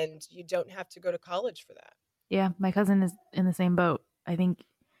boot. And you don't have to go to college for that. Yeah, my cousin is in the same boat. I think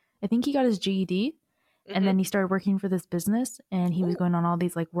he got his GED, and then he started working for this business, and he was going on all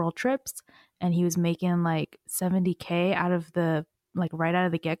these like world trips, and he was making like $70,000 out of the right out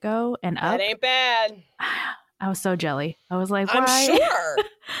of the get-go and up. That ain't bad. I was so jelly. I was like, why?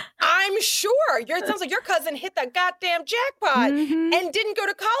 I'm sure. It sounds like your cousin hit the goddamn jackpot and didn't go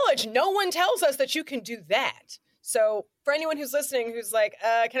to college. No one tells us that you can do that. So for anyone who's listening who's like,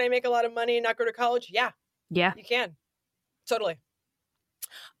 can I make a lot of money and not go to college? Yeah, you can. Totally.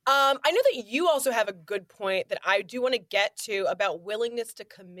 I know that you also have a good point that I do want to get to about willingness to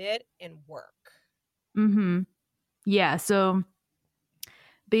commit and work. Yeah. So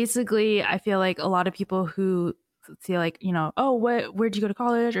basically, I feel like a lot of people who say like, oh, where'd you go to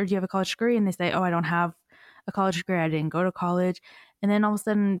college? Or do you have a college degree? And they say, oh, I don't have a college degree. I didn't go to college. And then all of a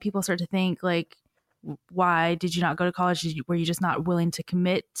sudden people start to think like, why did you not go to college? Were you just not willing to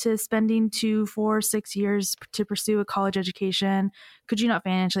commit to spending 2, 4, 6 years to pursue a college education? Could you not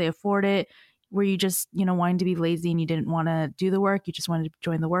financially afford it? Were you just, wanting to be lazy and you didn't want to do the work? You just wanted to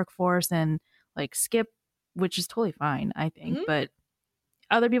join the workforce and like skip, which is totally fine, I think. But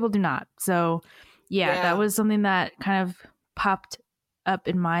other people do not. So that was something that kind of popped up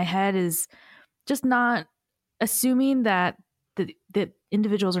in my head, is just not assuming that that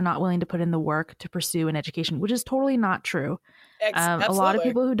individuals are not willing to put in the work to pursue an education, which is totally not true. A lot of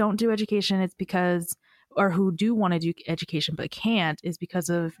people who don't do education, it's because, or who do want to do education but can't, is because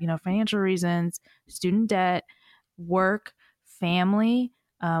of, financial reasons, student debt, work, family.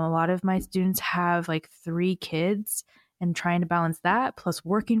 A lot of my students have like 3 kids, and trying to balance that plus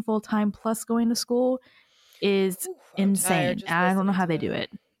working full time plus going to school is insane. I don't know how they do it.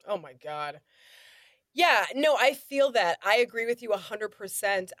 Oh my God. Yeah, no, I feel that. I agree with you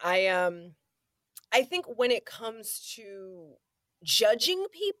 100%. I think when it comes to judging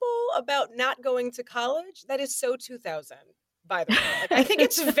people about not going to college, that is so 2000, by the way. Like, I think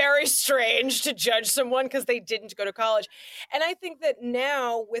it's very strange to judge someone because they didn't go to college. And I think that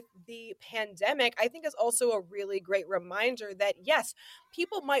now with the pandemic, I think is also a really great reminder that, yes,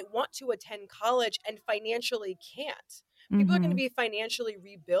 people might want to attend college and financially can't. People are going to be financially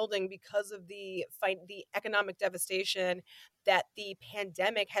rebuilding because of the economic devastation that the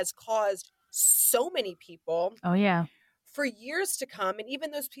pandemic has caused so many people. Oh, yeah. For years to come. And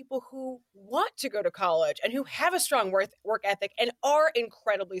even those people who want to go to college and who have a strong work ethic and are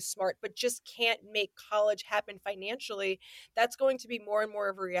incredibly smart, but just can't make college happen financially, that's going to be more and more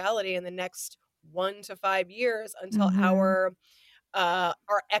of a reality in the next 1 to 5 years until our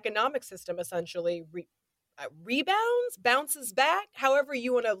economic system essentially bounces back, however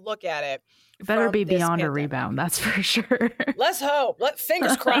you want to look at it. It better be beyond a rebound, that's for sure. Let's hope.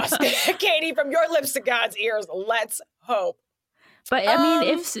 Fingers crossed. Katie, from your lips to God's ears, let's hope. But I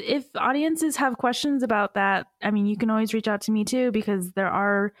mean, if audiences have questions about that, I mean, you can always reach out to me too, because there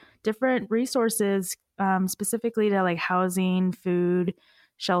are different resources specifically to like housing, food,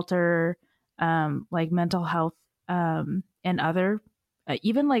 shelter, like mental health, and other.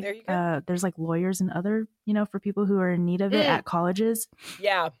 Even like there's like lawyers and other, for people who are in need of it at colleges.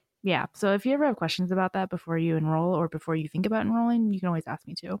 Yeah. Yeah. So if you ever have questions about that before you enroll or before you think about enrolling, you can always ask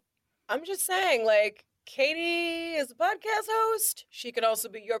me too. I'm just saying, like, Katie is a podcast host. She could also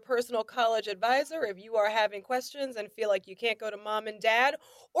be your personal college advisor if you are having questions and feel like you can't go to mom and dad,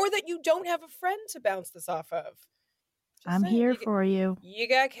 or that you don't have a friend to bounce this off of. I'm here for you. You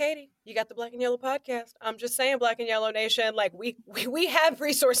got Katie. You got the Black and Yellow podcast. I'm just saying, Black and Yellow Nation, like we have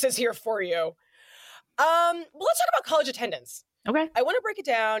resources here for you. Well, let's talk about college attendance. Okay. I want to break it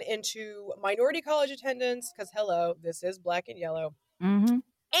down into minority college attendance because, hello, this is Black and Yellow,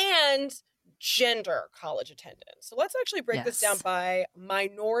 and gender college attendance. So let's actually break this down by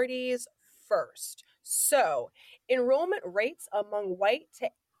minorities first. So enrollment rates among white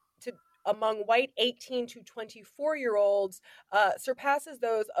among white 18 to 24-year-olds surpasses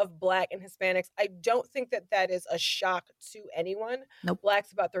those of Black and Hispanics. I don't think that is a shock to anyone. Nope.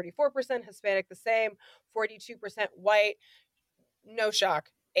 Black's about 34%, Hispanic the same, 42% white. No shock.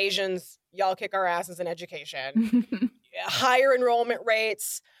 Asians, y'all kick our asses in education. Higher enrollment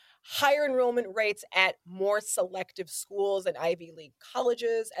rates at more selective schools and Ivy League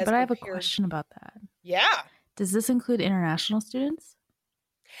colleges. But I have a question about that. Yeah. Does this include international students?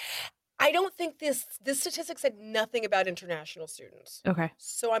 I don't think this statistic said nothing about international students. Okay.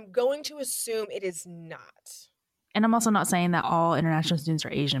 So I'm going to assume it is not. And I'm also not saying that all international students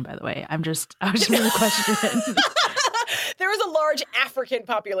are Asian, by the way. I was just really questioning. There is a large African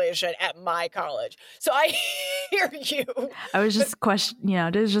population at my college. So I hear you. I was just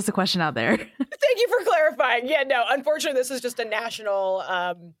there's just a question out there. Thank you for clarifying. Yeah, no, unfortunately, this is just a national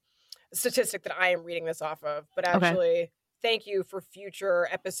statistic that I am reading this off of. But actually, thank you for future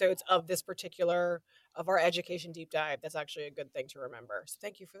episodes of this particular, of our education deep dive. That's actually a good thing to remember. So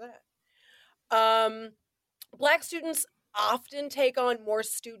thank you for that. Black students often take on more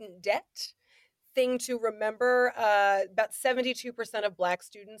student debt. Thing to remember, about 72% of Black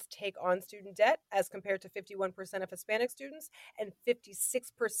students take on student debt as compared to 51% of Hispanic students and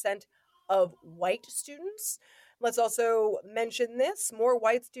 56% of white students. Let's also mention this. More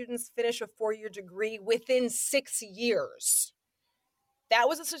white students finish a 4-year degree within 6 years. That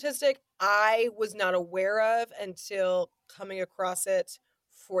was a statistic I was not aware of until coming across it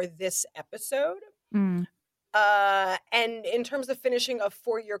for this episode. And in terms of finishing a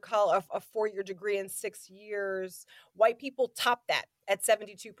 4-year degree in 6 years, white people top that at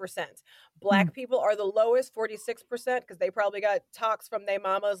 72%. Black people are the lowest, 46%, because they probably got talks from their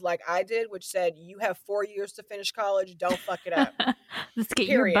mamas like I did, which said, you have 4 years to finish college. Don't fuck it up. Let's get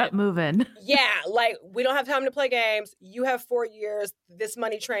your butt moving. Yeah, like we don't have time to play games. You have 4 years. This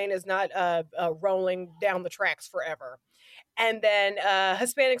money train is not rolling down the tracks forever. And then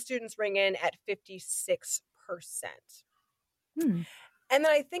Hispanic students ring in at 56%. And then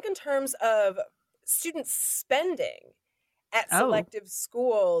I think in terms of student spending at selective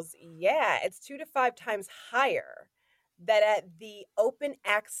schools, it's 2 to 5 times higher that at the open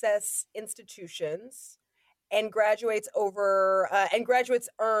access institutions and graduates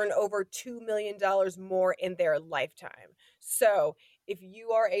earn over $2 million more in their lifetime. So if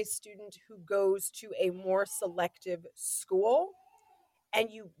you are a student who goes to a more selective school and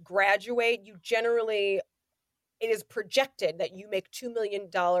you graduate, it is projected that you make $2 million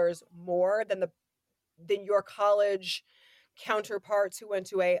more than your college counterparts who went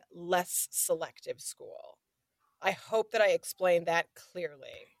to a less selective school. I hope that I explained that clearly.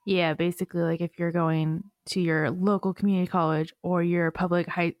 Yeah, basically, like if you're going to your local community college or your public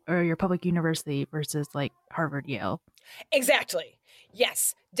university versus like Harvard, Yale. Exactly.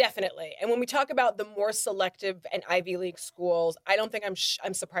 Yes, definitely. And when we talk about the more selective and Ivy League schools, I don't think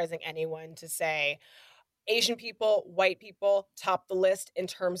I'm surprising anyone to say Asian people, white people top the list in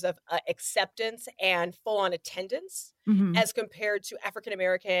terms of acceptance and full-on attendance, as compared to African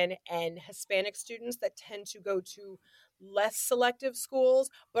American and Hispanic students that tend to go to less selective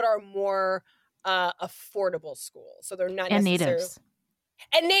schools but are more affordable schools. So they're not and necessarily natives.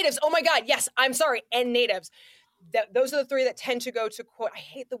 And natives. Oh my God, yes, I'm sorry, and natives. Those are the three that tend to go to, quote, I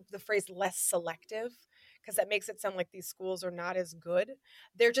hate the phrase less selective, because that makes it sound like these schools are not as good.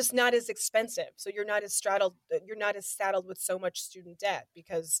 They're just not as expensive. So you're not as saddled with so much student debt,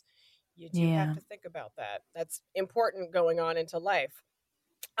 because you do have to think about that. That's important going on into life.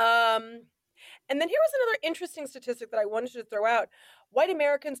 And then here was another interesting statistic that I wanted to throw out. White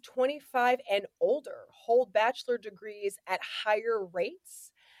Americans 25 and older hold bachelor degrees at higher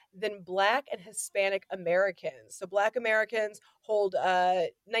rates than Black and Hispanic Americans. So Black Americans hold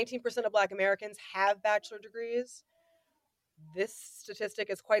 19% of Black Americans have bachelor degrees. This statistic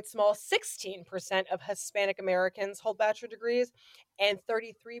is quite small. 16% of Hispanic Americans hold bachelor degrees, and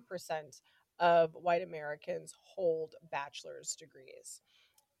 33% of white Americans hold bachelor's degrees.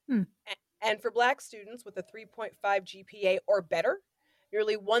 And for Black students with a 3.5 GPA or better,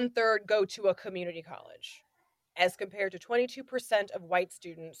 nearly 1/3 go to a community college, as compared to 22% of white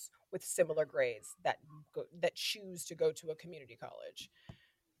students with similar grades that choose to go to a community college.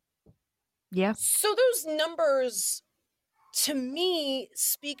 Yeah. So those numbers, to me,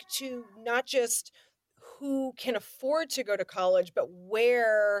 speak to not just who can afford to go to college, but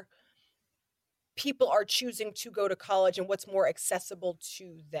where people are choosing to go to college and what's more accessible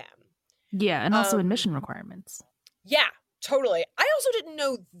to them. Yeah, and also admission requirements. Yeah, totally. I also didn't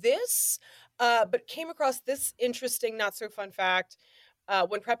know this, but came across this interesting, not so fun fact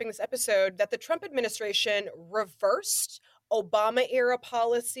when prepping this episode, that the Trump administration reversed Obama-era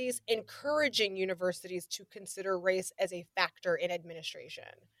policies encouraging universities to consider race as a factor in administration.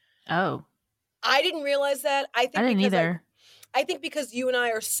 Oh. I didn't realize that. I didn't either. I think because you and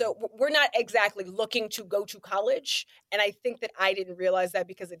I we're not exactly looking to go to college. And I think that I didn't realize that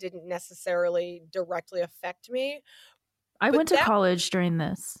because it didn't necessarily directly affect me. I went to college during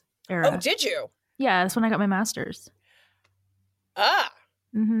this era. Oh, did you? Yeah, that's when I got my master's. Ah.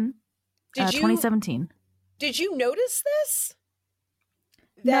 Mm-hmm. 2017. Did you notice this?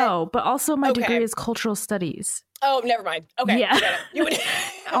 No, but also my degree is cultural studies. Oh, never mind. Okay. Yeah.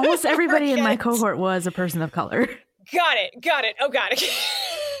 Almost everybody in my cohort was a person of color. Got it. Oh, got it.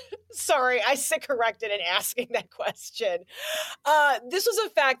 Sorry, I sit corrected in asking that question. This was a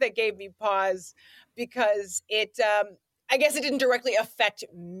fact that gave me pause because it, I guess it didn't directly affect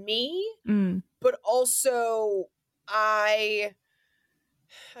me, but also I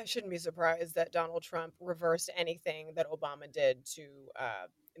shouldn't be surprised that Donald Trump reversed anything that Obama did to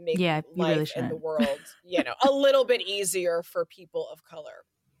make life in the world, a little bit easier for people of color.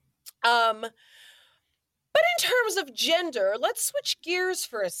 But in terms of gender, let's switch gears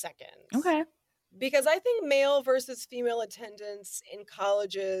for a second. Okay. Because I think male versus female attendance in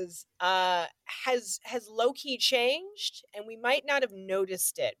colleges has low-key changed, and we might not have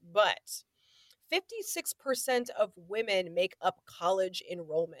noticed it, but 56% of women make up college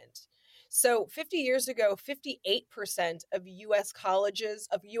enrollment. So 50 years ago, 58% of U.S. college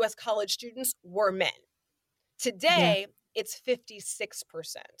students were men. Today, it's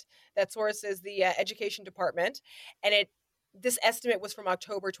 56%. That source is the Education Department, and this estimate was from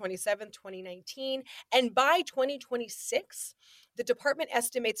October 27, 2019. And by 2026, the department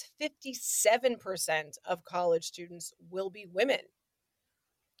estimates 57% of college students will be women.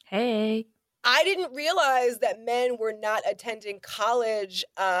 Hey. I didn't realize that men were not attending college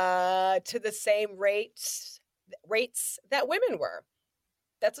to the same rates that women were.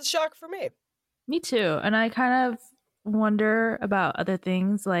 That's a shock for me. Me too. And I kind of wonder about other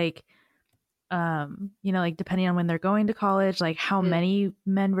things like, like depending on when they're going to college, like how many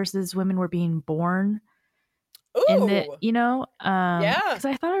men versus women were being born. in the, Ooh. Yeah. because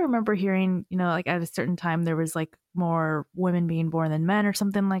I thought I remember hearing, like at a certain time there was like more women being born than men or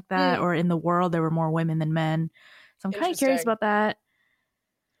something like that, or in the world there were more women than men. So I'm kind of curious Interesting. about that.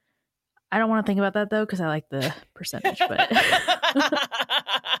 I don't want to think about that though because I like the percentage, but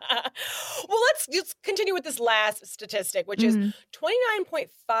Well, let's just continue with this last statistic, which is Mhm.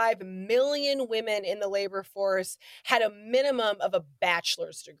 29.5 million women in the labor force had a minimum of a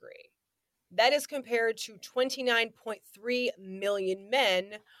bachelor's degree. That is compared to 29.3 million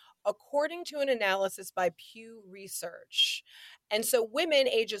men, according to an analysis by Pew Research. And so women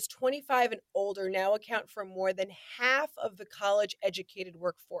ages 25 and older now account for more than half of the college educated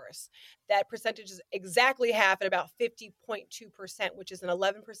workforce. That percentage is exactly half at about 50.2%, which is an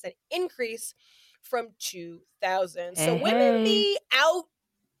 11% increase from 2000. So women Hey. be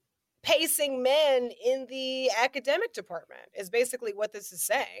outpacing men in the academic department, is basically what this is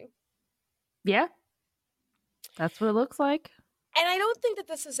saying. Yeah, that's what it looks like. And I don't think that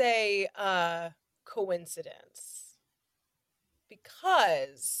this is a coincidence,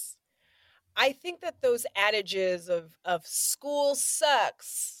 because I think that those adages of school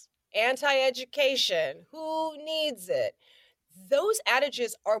sucks, anti-education, who needs it, those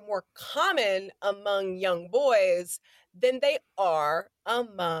adages are more common among young boys than they are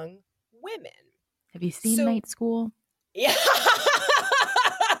among women. Have you seen So, Night School? yeah.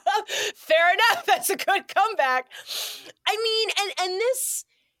 Fair enough. That's a good comeback. I mean, and this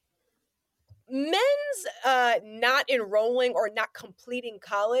men's not enrolling or not completing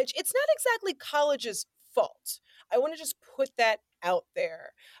college, it's not exactly college's fault. I want to just put that out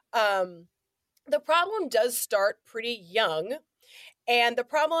there. The problem does start pretty young. And the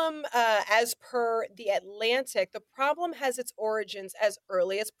problem, as per The Atlantic, the problem has its origins as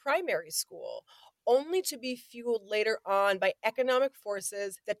early as primary school, only to be fueled later on by economic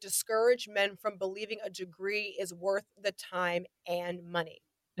forces that discourage men from believing a degree is worth the time and money.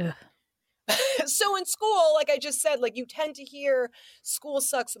 Ugh. So in school, like I just said, like you tend to hear school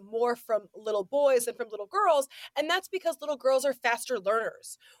sucks more from little boys than from little girls. And that's because little girls are faster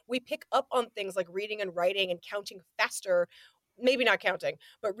learners. We pick up on things like reading and writing and counting faster. Maybe not counting,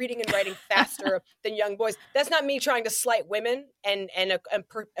 but reading and writing faster than young boys. That's not me trying to slight women and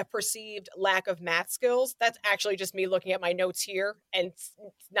a perceived lack of math skills. That's actually just me looking at my notes here and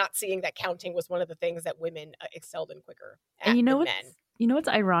not seeing that counting was one of the things that women excelled in quicker And at than men. you know what's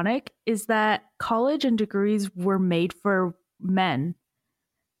ironic is that college and degrees were made for men.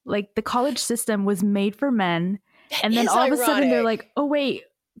 Like the college system was made for men, That and then is all of a sudden they're ironic. like, "Oh wait,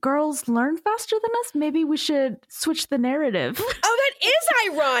 girls learn faster than us? Maybe we should switch the narrative." Oh, that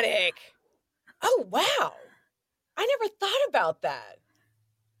is ironic. Oh, wow. I never thought about that.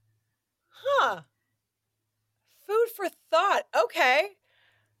 Huh. Food for thought. Okay.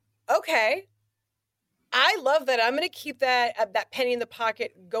 Okay. I love that. I'm going to keep that penny in the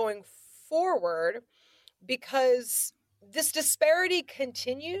pocket going forward, because this disparity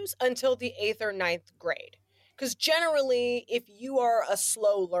continues until the 8th or ninth grade. Because generally, if you are a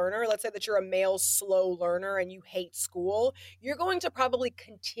slow learner, let's say that you're a male slow learner and you hate school, you're going to probably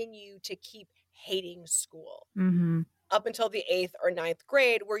continue to keep hating school Mm-hmm. up until the 8th or ninth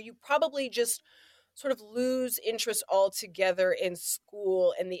grade, where you probably just sort of lose interest altogether in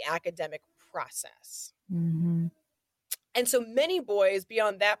school and the academic process. Mm-hmm. And so many boys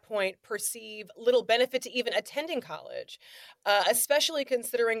beyond that point perceive little benefit to even attending college, especially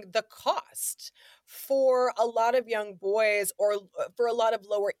considering the cost. For a lot of young boys, or for a lot of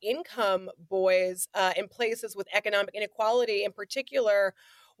lower income boys in places with economic inequality in particular,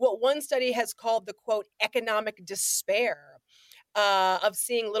 what one study has called the quote, economic despair of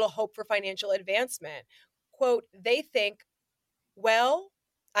seeing little hope for financial advancement. Quote, they think, well,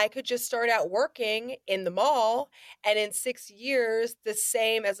 I could just start out working in the mall, and in 6 years, the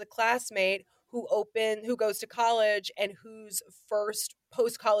same as a classmate who goes to college and whose first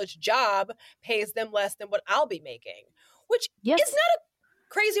post-college job pays them less than what I'll be making, which Yes. is not a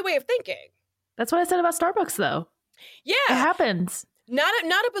crazy way of thinking. That's what I said about Starbucks though. Yeah. It happens. Not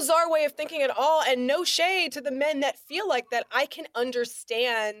a bizarre way of thinking at all, and no shade to the men that feel like that. I can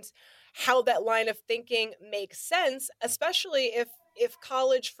understand how that line of thinking makes sense, especially if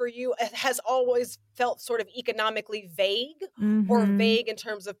college for you has always felt sort of economically vague, or Mm-hmm. vague in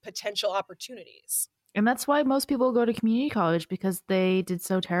terms of potential opportunities. And that's why most people go to community college, because they did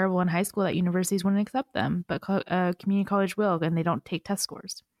so terrible in high school that universities wouldn't accept them. But community college will, and they don't take test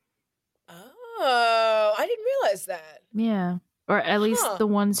scores. Oh, I didn't realize that. Yeah. Or at least Huh. the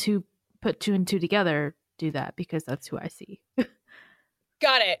ones who put 2 and 2 together do that, because that's who I see.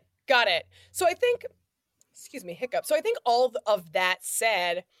 Got it. So I think, excuse me, hiccup. So I think all of that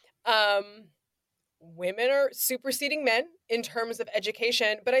said, women are superseding men in terms of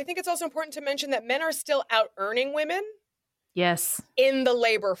education, but I think it's also important to mention that men are still out earning women. Yes. In the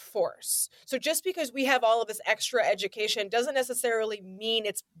labor force. So just because we have all of this extra education doesn't necessarily mean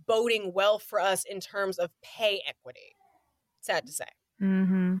it's boding well for us in terms of pay equity. Sad to say.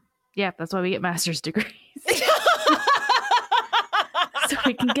 Mm-hmm. Yeah, that's why we get master's degrees. So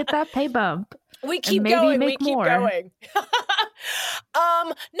we can get that pay bump. We keep going. We keep going.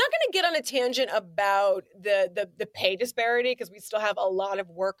 Not going to get on a tangent about the pay disparity because we still have a lot of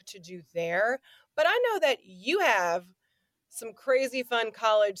work to do there. But I know that you have some crazy fun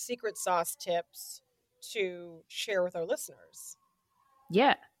college secret sauce tips to share with our listeners.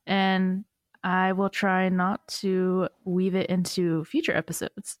 Yeah. And I will try not to weave it into future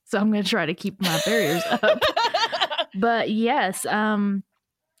episodes. So I'm going to try to keep my barriers up. But yes,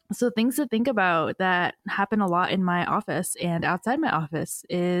 so things to think about that happen a lot in my office and outside my office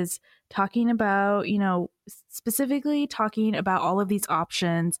is talking about, specifically talking about all of these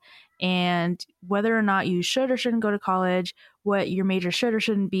options and whether or not you should or shouldn't go to college, what your major should or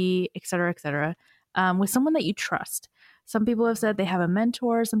shouldn't be, et cetera, with someone that you trust. Some people have said they have a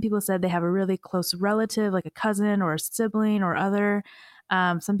mentor. Some people have said they have a really close relative, like a cousin or a sibling or other.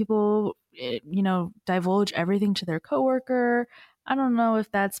 Some people, divulge everything to their coworker. I don't know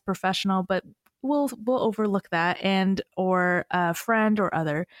if that's professional, but we'll overlook that or a friend or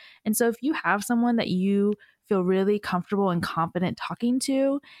other. And so if you have someone that you feel really comfortable and confident talking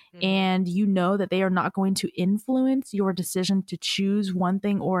to, and you know that they are not going to influence your decision to choose one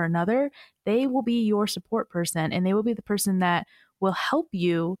thing or another, they will be your support person and they will be the person that will help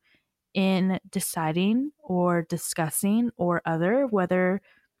you in deciding or discussing or other whether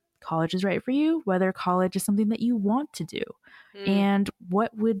college is right for you, whether college is something that you want to do, and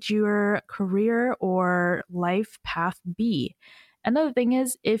what would your career or life path be. Another thing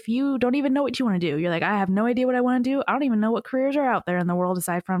is, if you don't even know what you want to do, you're like, I have no idea what I want to do. I don't even know what careers are out there in the world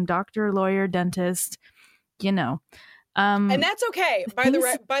aside from doctor, lawyer, dentist, and that's okay. By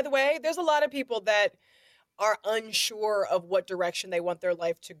the way, there's a lot of people that are unsure of what direction they want their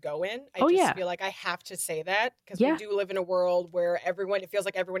life to go in. I feel like I have to say that because we do live in a world where it feels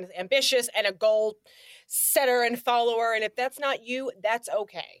like everyone is ambitious and a goal setter and follower. And if that's not you, that's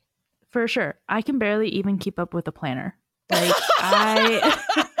okay. For sure. I can barely even keep up with a planner. Like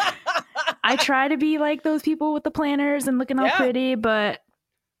I try to be like those people with the planners and looking all pretty, but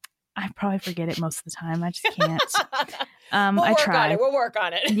I probably forget it most of the time. I just can't. I try. We'll work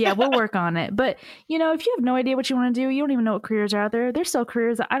on it. Yeah, we'll work on it. But, if you have no idea what you want to do, you don't even know what careers are out there. There's still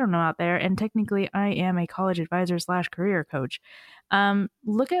careers that I don't know out there. And technically, I am a college advisor / career coach.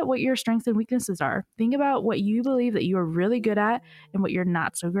 Look at what your strengths and weaknesses are. Think about what you believe that you are really good at and what you're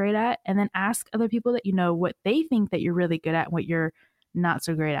not so great at. And then ask other people that you know what they think that you're really good at and what you're not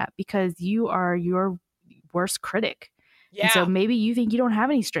so great at, because you are your worst critic. Yeah. And so maybe you think you don't have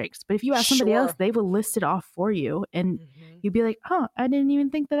any strengths, but if you ask somebody else, they will list it off for you. And you'd be like, oh, I didn't even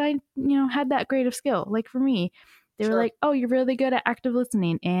think that I, had that great of skill. Like for me, they were like, oh, you're really good at active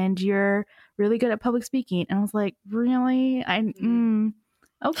listening and you're really good at public speaking. And I was like, really?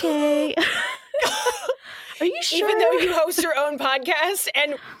 Okay. Are you sure? Even though you host your own podcast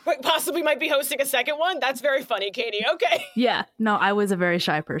and possibly might be hosting a second one? That's very funny, Katie. Okay. Yeah. No, I was a very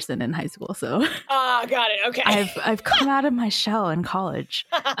shy person in high school. So. Got it. Okay. I've come out of my shell in college.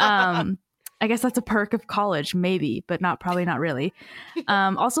 I guess that's a perk of college, maybe, but probably not really.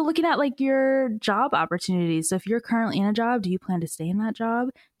 Also looking at like your job opportunities. So if you're currently in a job, do you plan to stay in that job?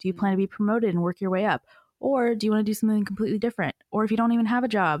 Do you plan to be promoted and work your way up? Or do you want to do something completely different? Or if you don't even have a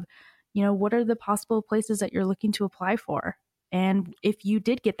job, what are the possible places that you're looking to apply for? And if you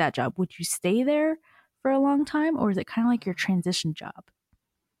did get that job, would you stay there for a long time? Or is it kind of like your transition job?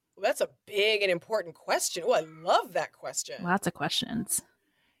 Well, that's a big and important question. Oh, I love that question. Lots of questions.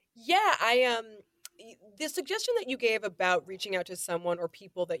 Yeah, the suggestion that you gave about reaching out to someone or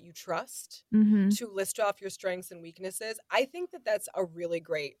people that you trust to list off your strengths and weaknesses, I think that that's a really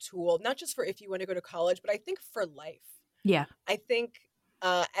great tool, not just for if you want to go to college, but I think for life. Yeah. I think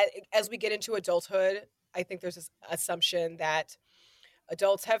as we get into adulthood, I think there's this assumption that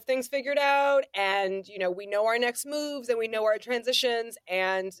adults have things figured out and, we know our next moves and we know our transitions.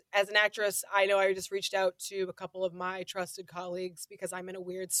 And as an actress, I know I just reached out to a couple of my trusted colleagues because I'm in a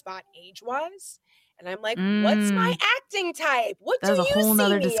weird spot age-wise. And I'm like, what's my acting type? What do you see me as? That's a whole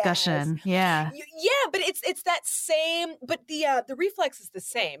nother discussion. Yeah. Yeah, but it's that same, but the reflex is the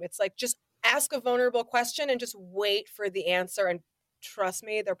same. It's like, just ask a vulnerable question and just wait for the answer, and trust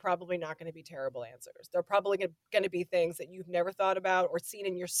me, they're probably not going to be terrible answers. They're probably going to be things that you've never thought about or seen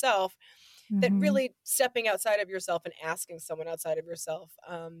in yourself, that really stepping outside of yourself and asking someone outside of yourself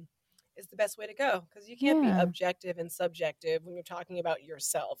is the best way to go, because you can't be Yeah. objective and subjective when you're talking about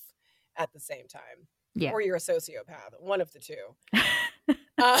yourself at the same time. Yeah. Or you're a sociopath, one of the two.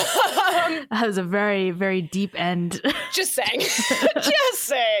 That was a very, very deep end. Just saying. Just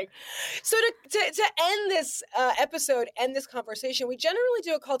saying. So to end this episode, end this conversation, we generally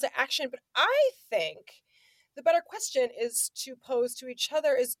do a call to action, but I think the better question is to pose to each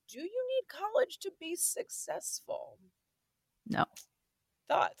other is, do you need college to be successful? No.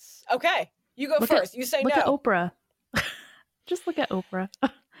 Thoughts? Okay. You go Look first. You say look no. at Oprah. Just look at Oprah.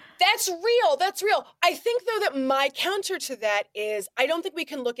 That's real. That's real. I think, though, that my counter to that is I don't think we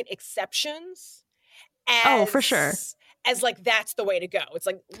can look at exceptions as, for sure. As like, that's the way to go. It's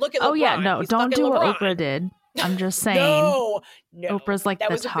like, look at LeBron. Oh, yeah. No, He's don't do fucking what LeBron. Oprah did. I'm just saying. No. Oprah's like that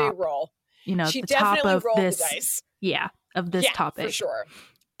the was top. a big role. You know, She the top definitely of rolled this. the dice. Yeah, of this topic. For sure.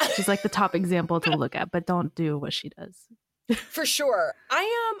 She's like the top example to look at, but don't do what she does. For sure.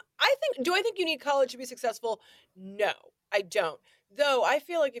 Do I think you need college to be successful? No, I don't. Though I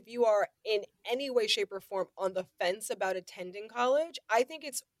feel like if you are in any way, shape, or form on the fence about attending college, I think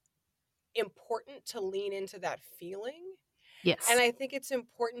it's important to lean into that feeling. Yes. And I think it's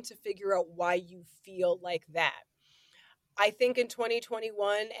important to figure out why you feel like that. I think in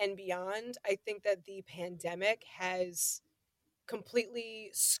 2021 and beyond, I think that the pandemic has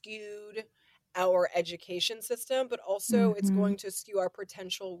completely skewed our education system, but also it's going to skew our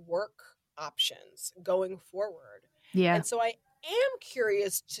potential work options going forward. Yeah. And so I am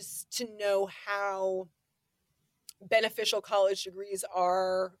curious to know how beneficial college degrees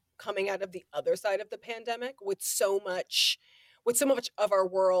are coming out of the other side of the pandemic, with so much of our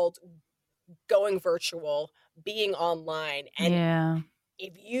world going virtual, being online. And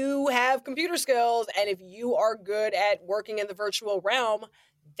if you have computer skills and if you are good at working in the virtual realm,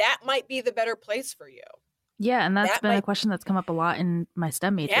 that might be the better place for you. Yeah, and that's been a question that's come up a lot in my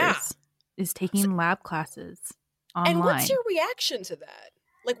STEM majors, is taking lab classes online. And what's your reaction to that?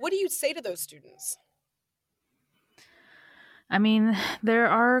 Like, what do you say to those students? I mean, there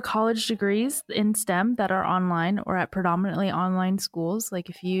are college degrees in STEM that are online or at predominantly online schools. Like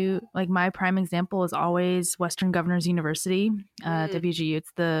my prime example is always Western Governors University, WGU.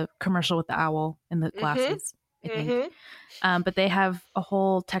 It's the commercial with the owl in the glasses, I think. But they have a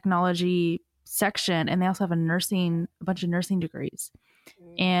whole technology section, and they also have a bunch of nursing degrees.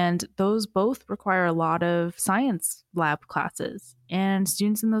 And those both require a lot of science lab classes, and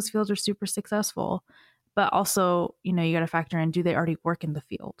students in those fields are super successful. But also, you got to factor in, do they already work in the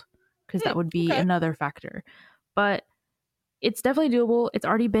field? Because that would be another factor. But it's definitely doable. It's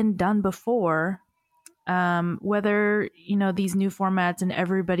already been done before. Whether, these new formats and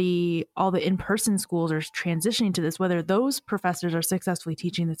all the in-person schools are transitioning to this, whether those professors are successfully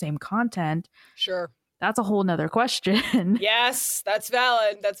teaching the same content. Sure. That's a whole nother question. Yes, that's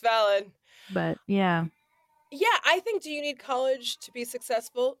valid. That's valid. But yeah. Yeah, I think, do you need college to be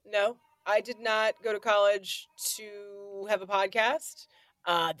successful? No. I did not go to college to have a podcast.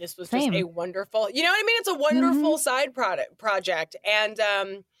 This was just a wonderful, you know what I mean? It's a wonderful side project. And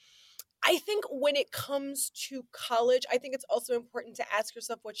I think when it comes to college, I think it's also important to ask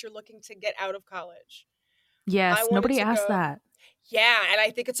yourself what you're looking to get out of college. Yes, nobody asked that. Yeah, and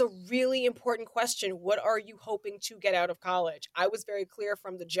I think it's a really important question. What are you hoping to get out of college? I was very clear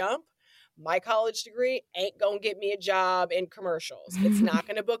from the jump. My college degree ain't going to get me a job in commercials. It's not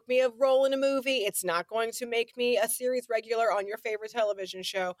going to book me a role in a movie. It's not going to make me a series regular on your favorite television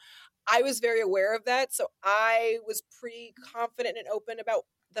show. I was very aware of that. So I was pretty confident and open about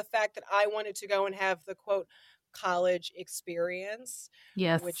the fact that I wanted to go and have the, quote, college experience.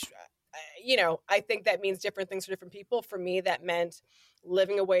 Yes. Which, I think that means different things for different people. For me, that meant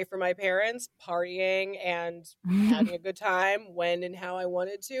living away from my parents, partying and having a good time when and how I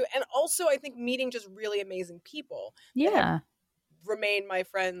wanted to. And also, I think meeting just really amazing people. Yeah. Remain my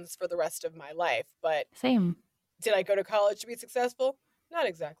friends for the rest of my life. But same. Did I go to college to be successful? Not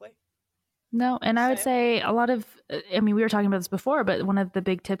exactly. No. And I would say we were talking about this before, but one of the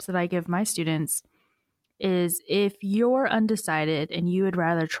big tips that I give my students is, if you're undecided and you would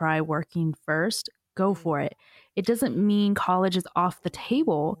rather try working first, go for it. It doesn't mean college is off the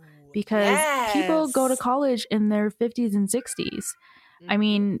table, because people go to college in their 50s and 60s. I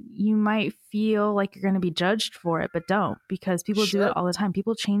mean, you might feel like you're going to be judged for it, but don't, because people do it all the time.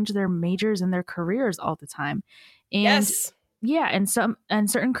 People change their majors and their careers all the time. And and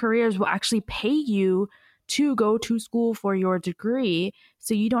certain careers will actually pay you to go to school for your degree.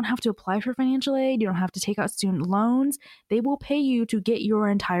 So you don't have to apply for financial aid. You don't have to take out student loans. They will pay you to get your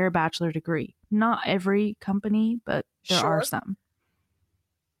entire bachelor degree. Not every company, but there are some.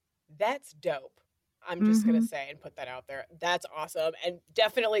 That's dope. I'm just going to say and put that out there. That's awesome. And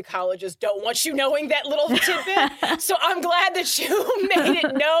definitely colleges don't want you knowing that little tidbit. So I'm glad that you made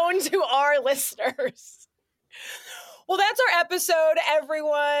it known to our listeners. Well, that's our episode,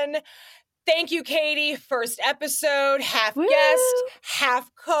 everyone. Thank you, Katie. First episode, half guest, half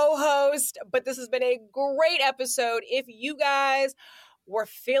co-host. But this has been a great episode. If you guys were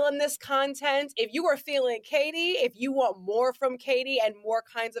feeling this content, if you are feeling Katie, if you want more from Katie and more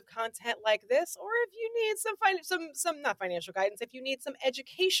kinds of content like this, or if you need some not financial guidance, if you need some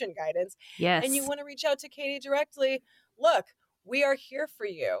education guidance, and you want to reach out to Katie directly, look, we are here for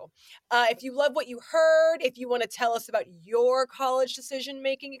you. If you love what you heard, if you want to tell us about your college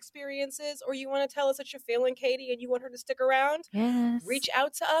decision-making experiences, or you want to tell us that you're feeling Katie and you want her to stick around, reach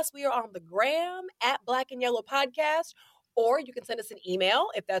out to us. We are on the gram at Black and Yellow Podcast, or you can send us an email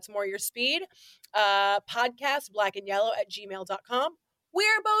if that's more your speed, podcastblackandyellow@gmail.com.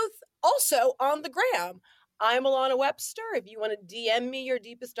 We're both also on the gram. I'm Alana Webster. If you want to DM me your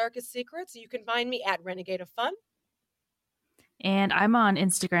deepest, darkest secrets, you can find me at Renegade of Fun. And I'm on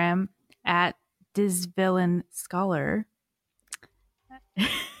Instagram at DizVillainScholar.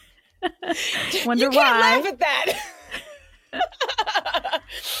 Wonder you can't why. Laugh at that.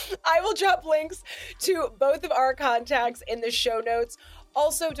 I will drop links to both of our contacts in the show notes.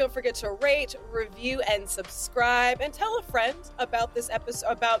 Also, don't forget to rate, review, and subscribe, and tell a friend about this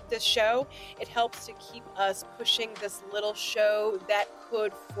episode, about this show. It helps to keep us pushing this little show that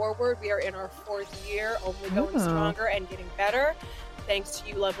could forward. We are in our 4th year, only going stronger and getting better. Thanks to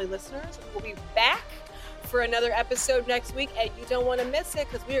you, lovely listeners. We'll be back for another episode next week, and you don't want to miss it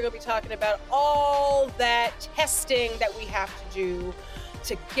because we are going to be talking about all that testing that we have to do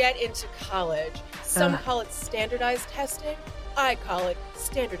to get into college. Some call it standardized testing. I call it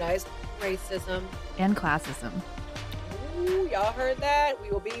standardized racism. And classism. Ooh, y'all heard that? We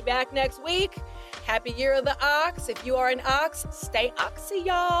will be back next week. Happy Year of the Ox. If you are an ox, stay oxy,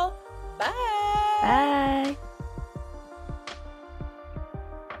 y'all. Bye.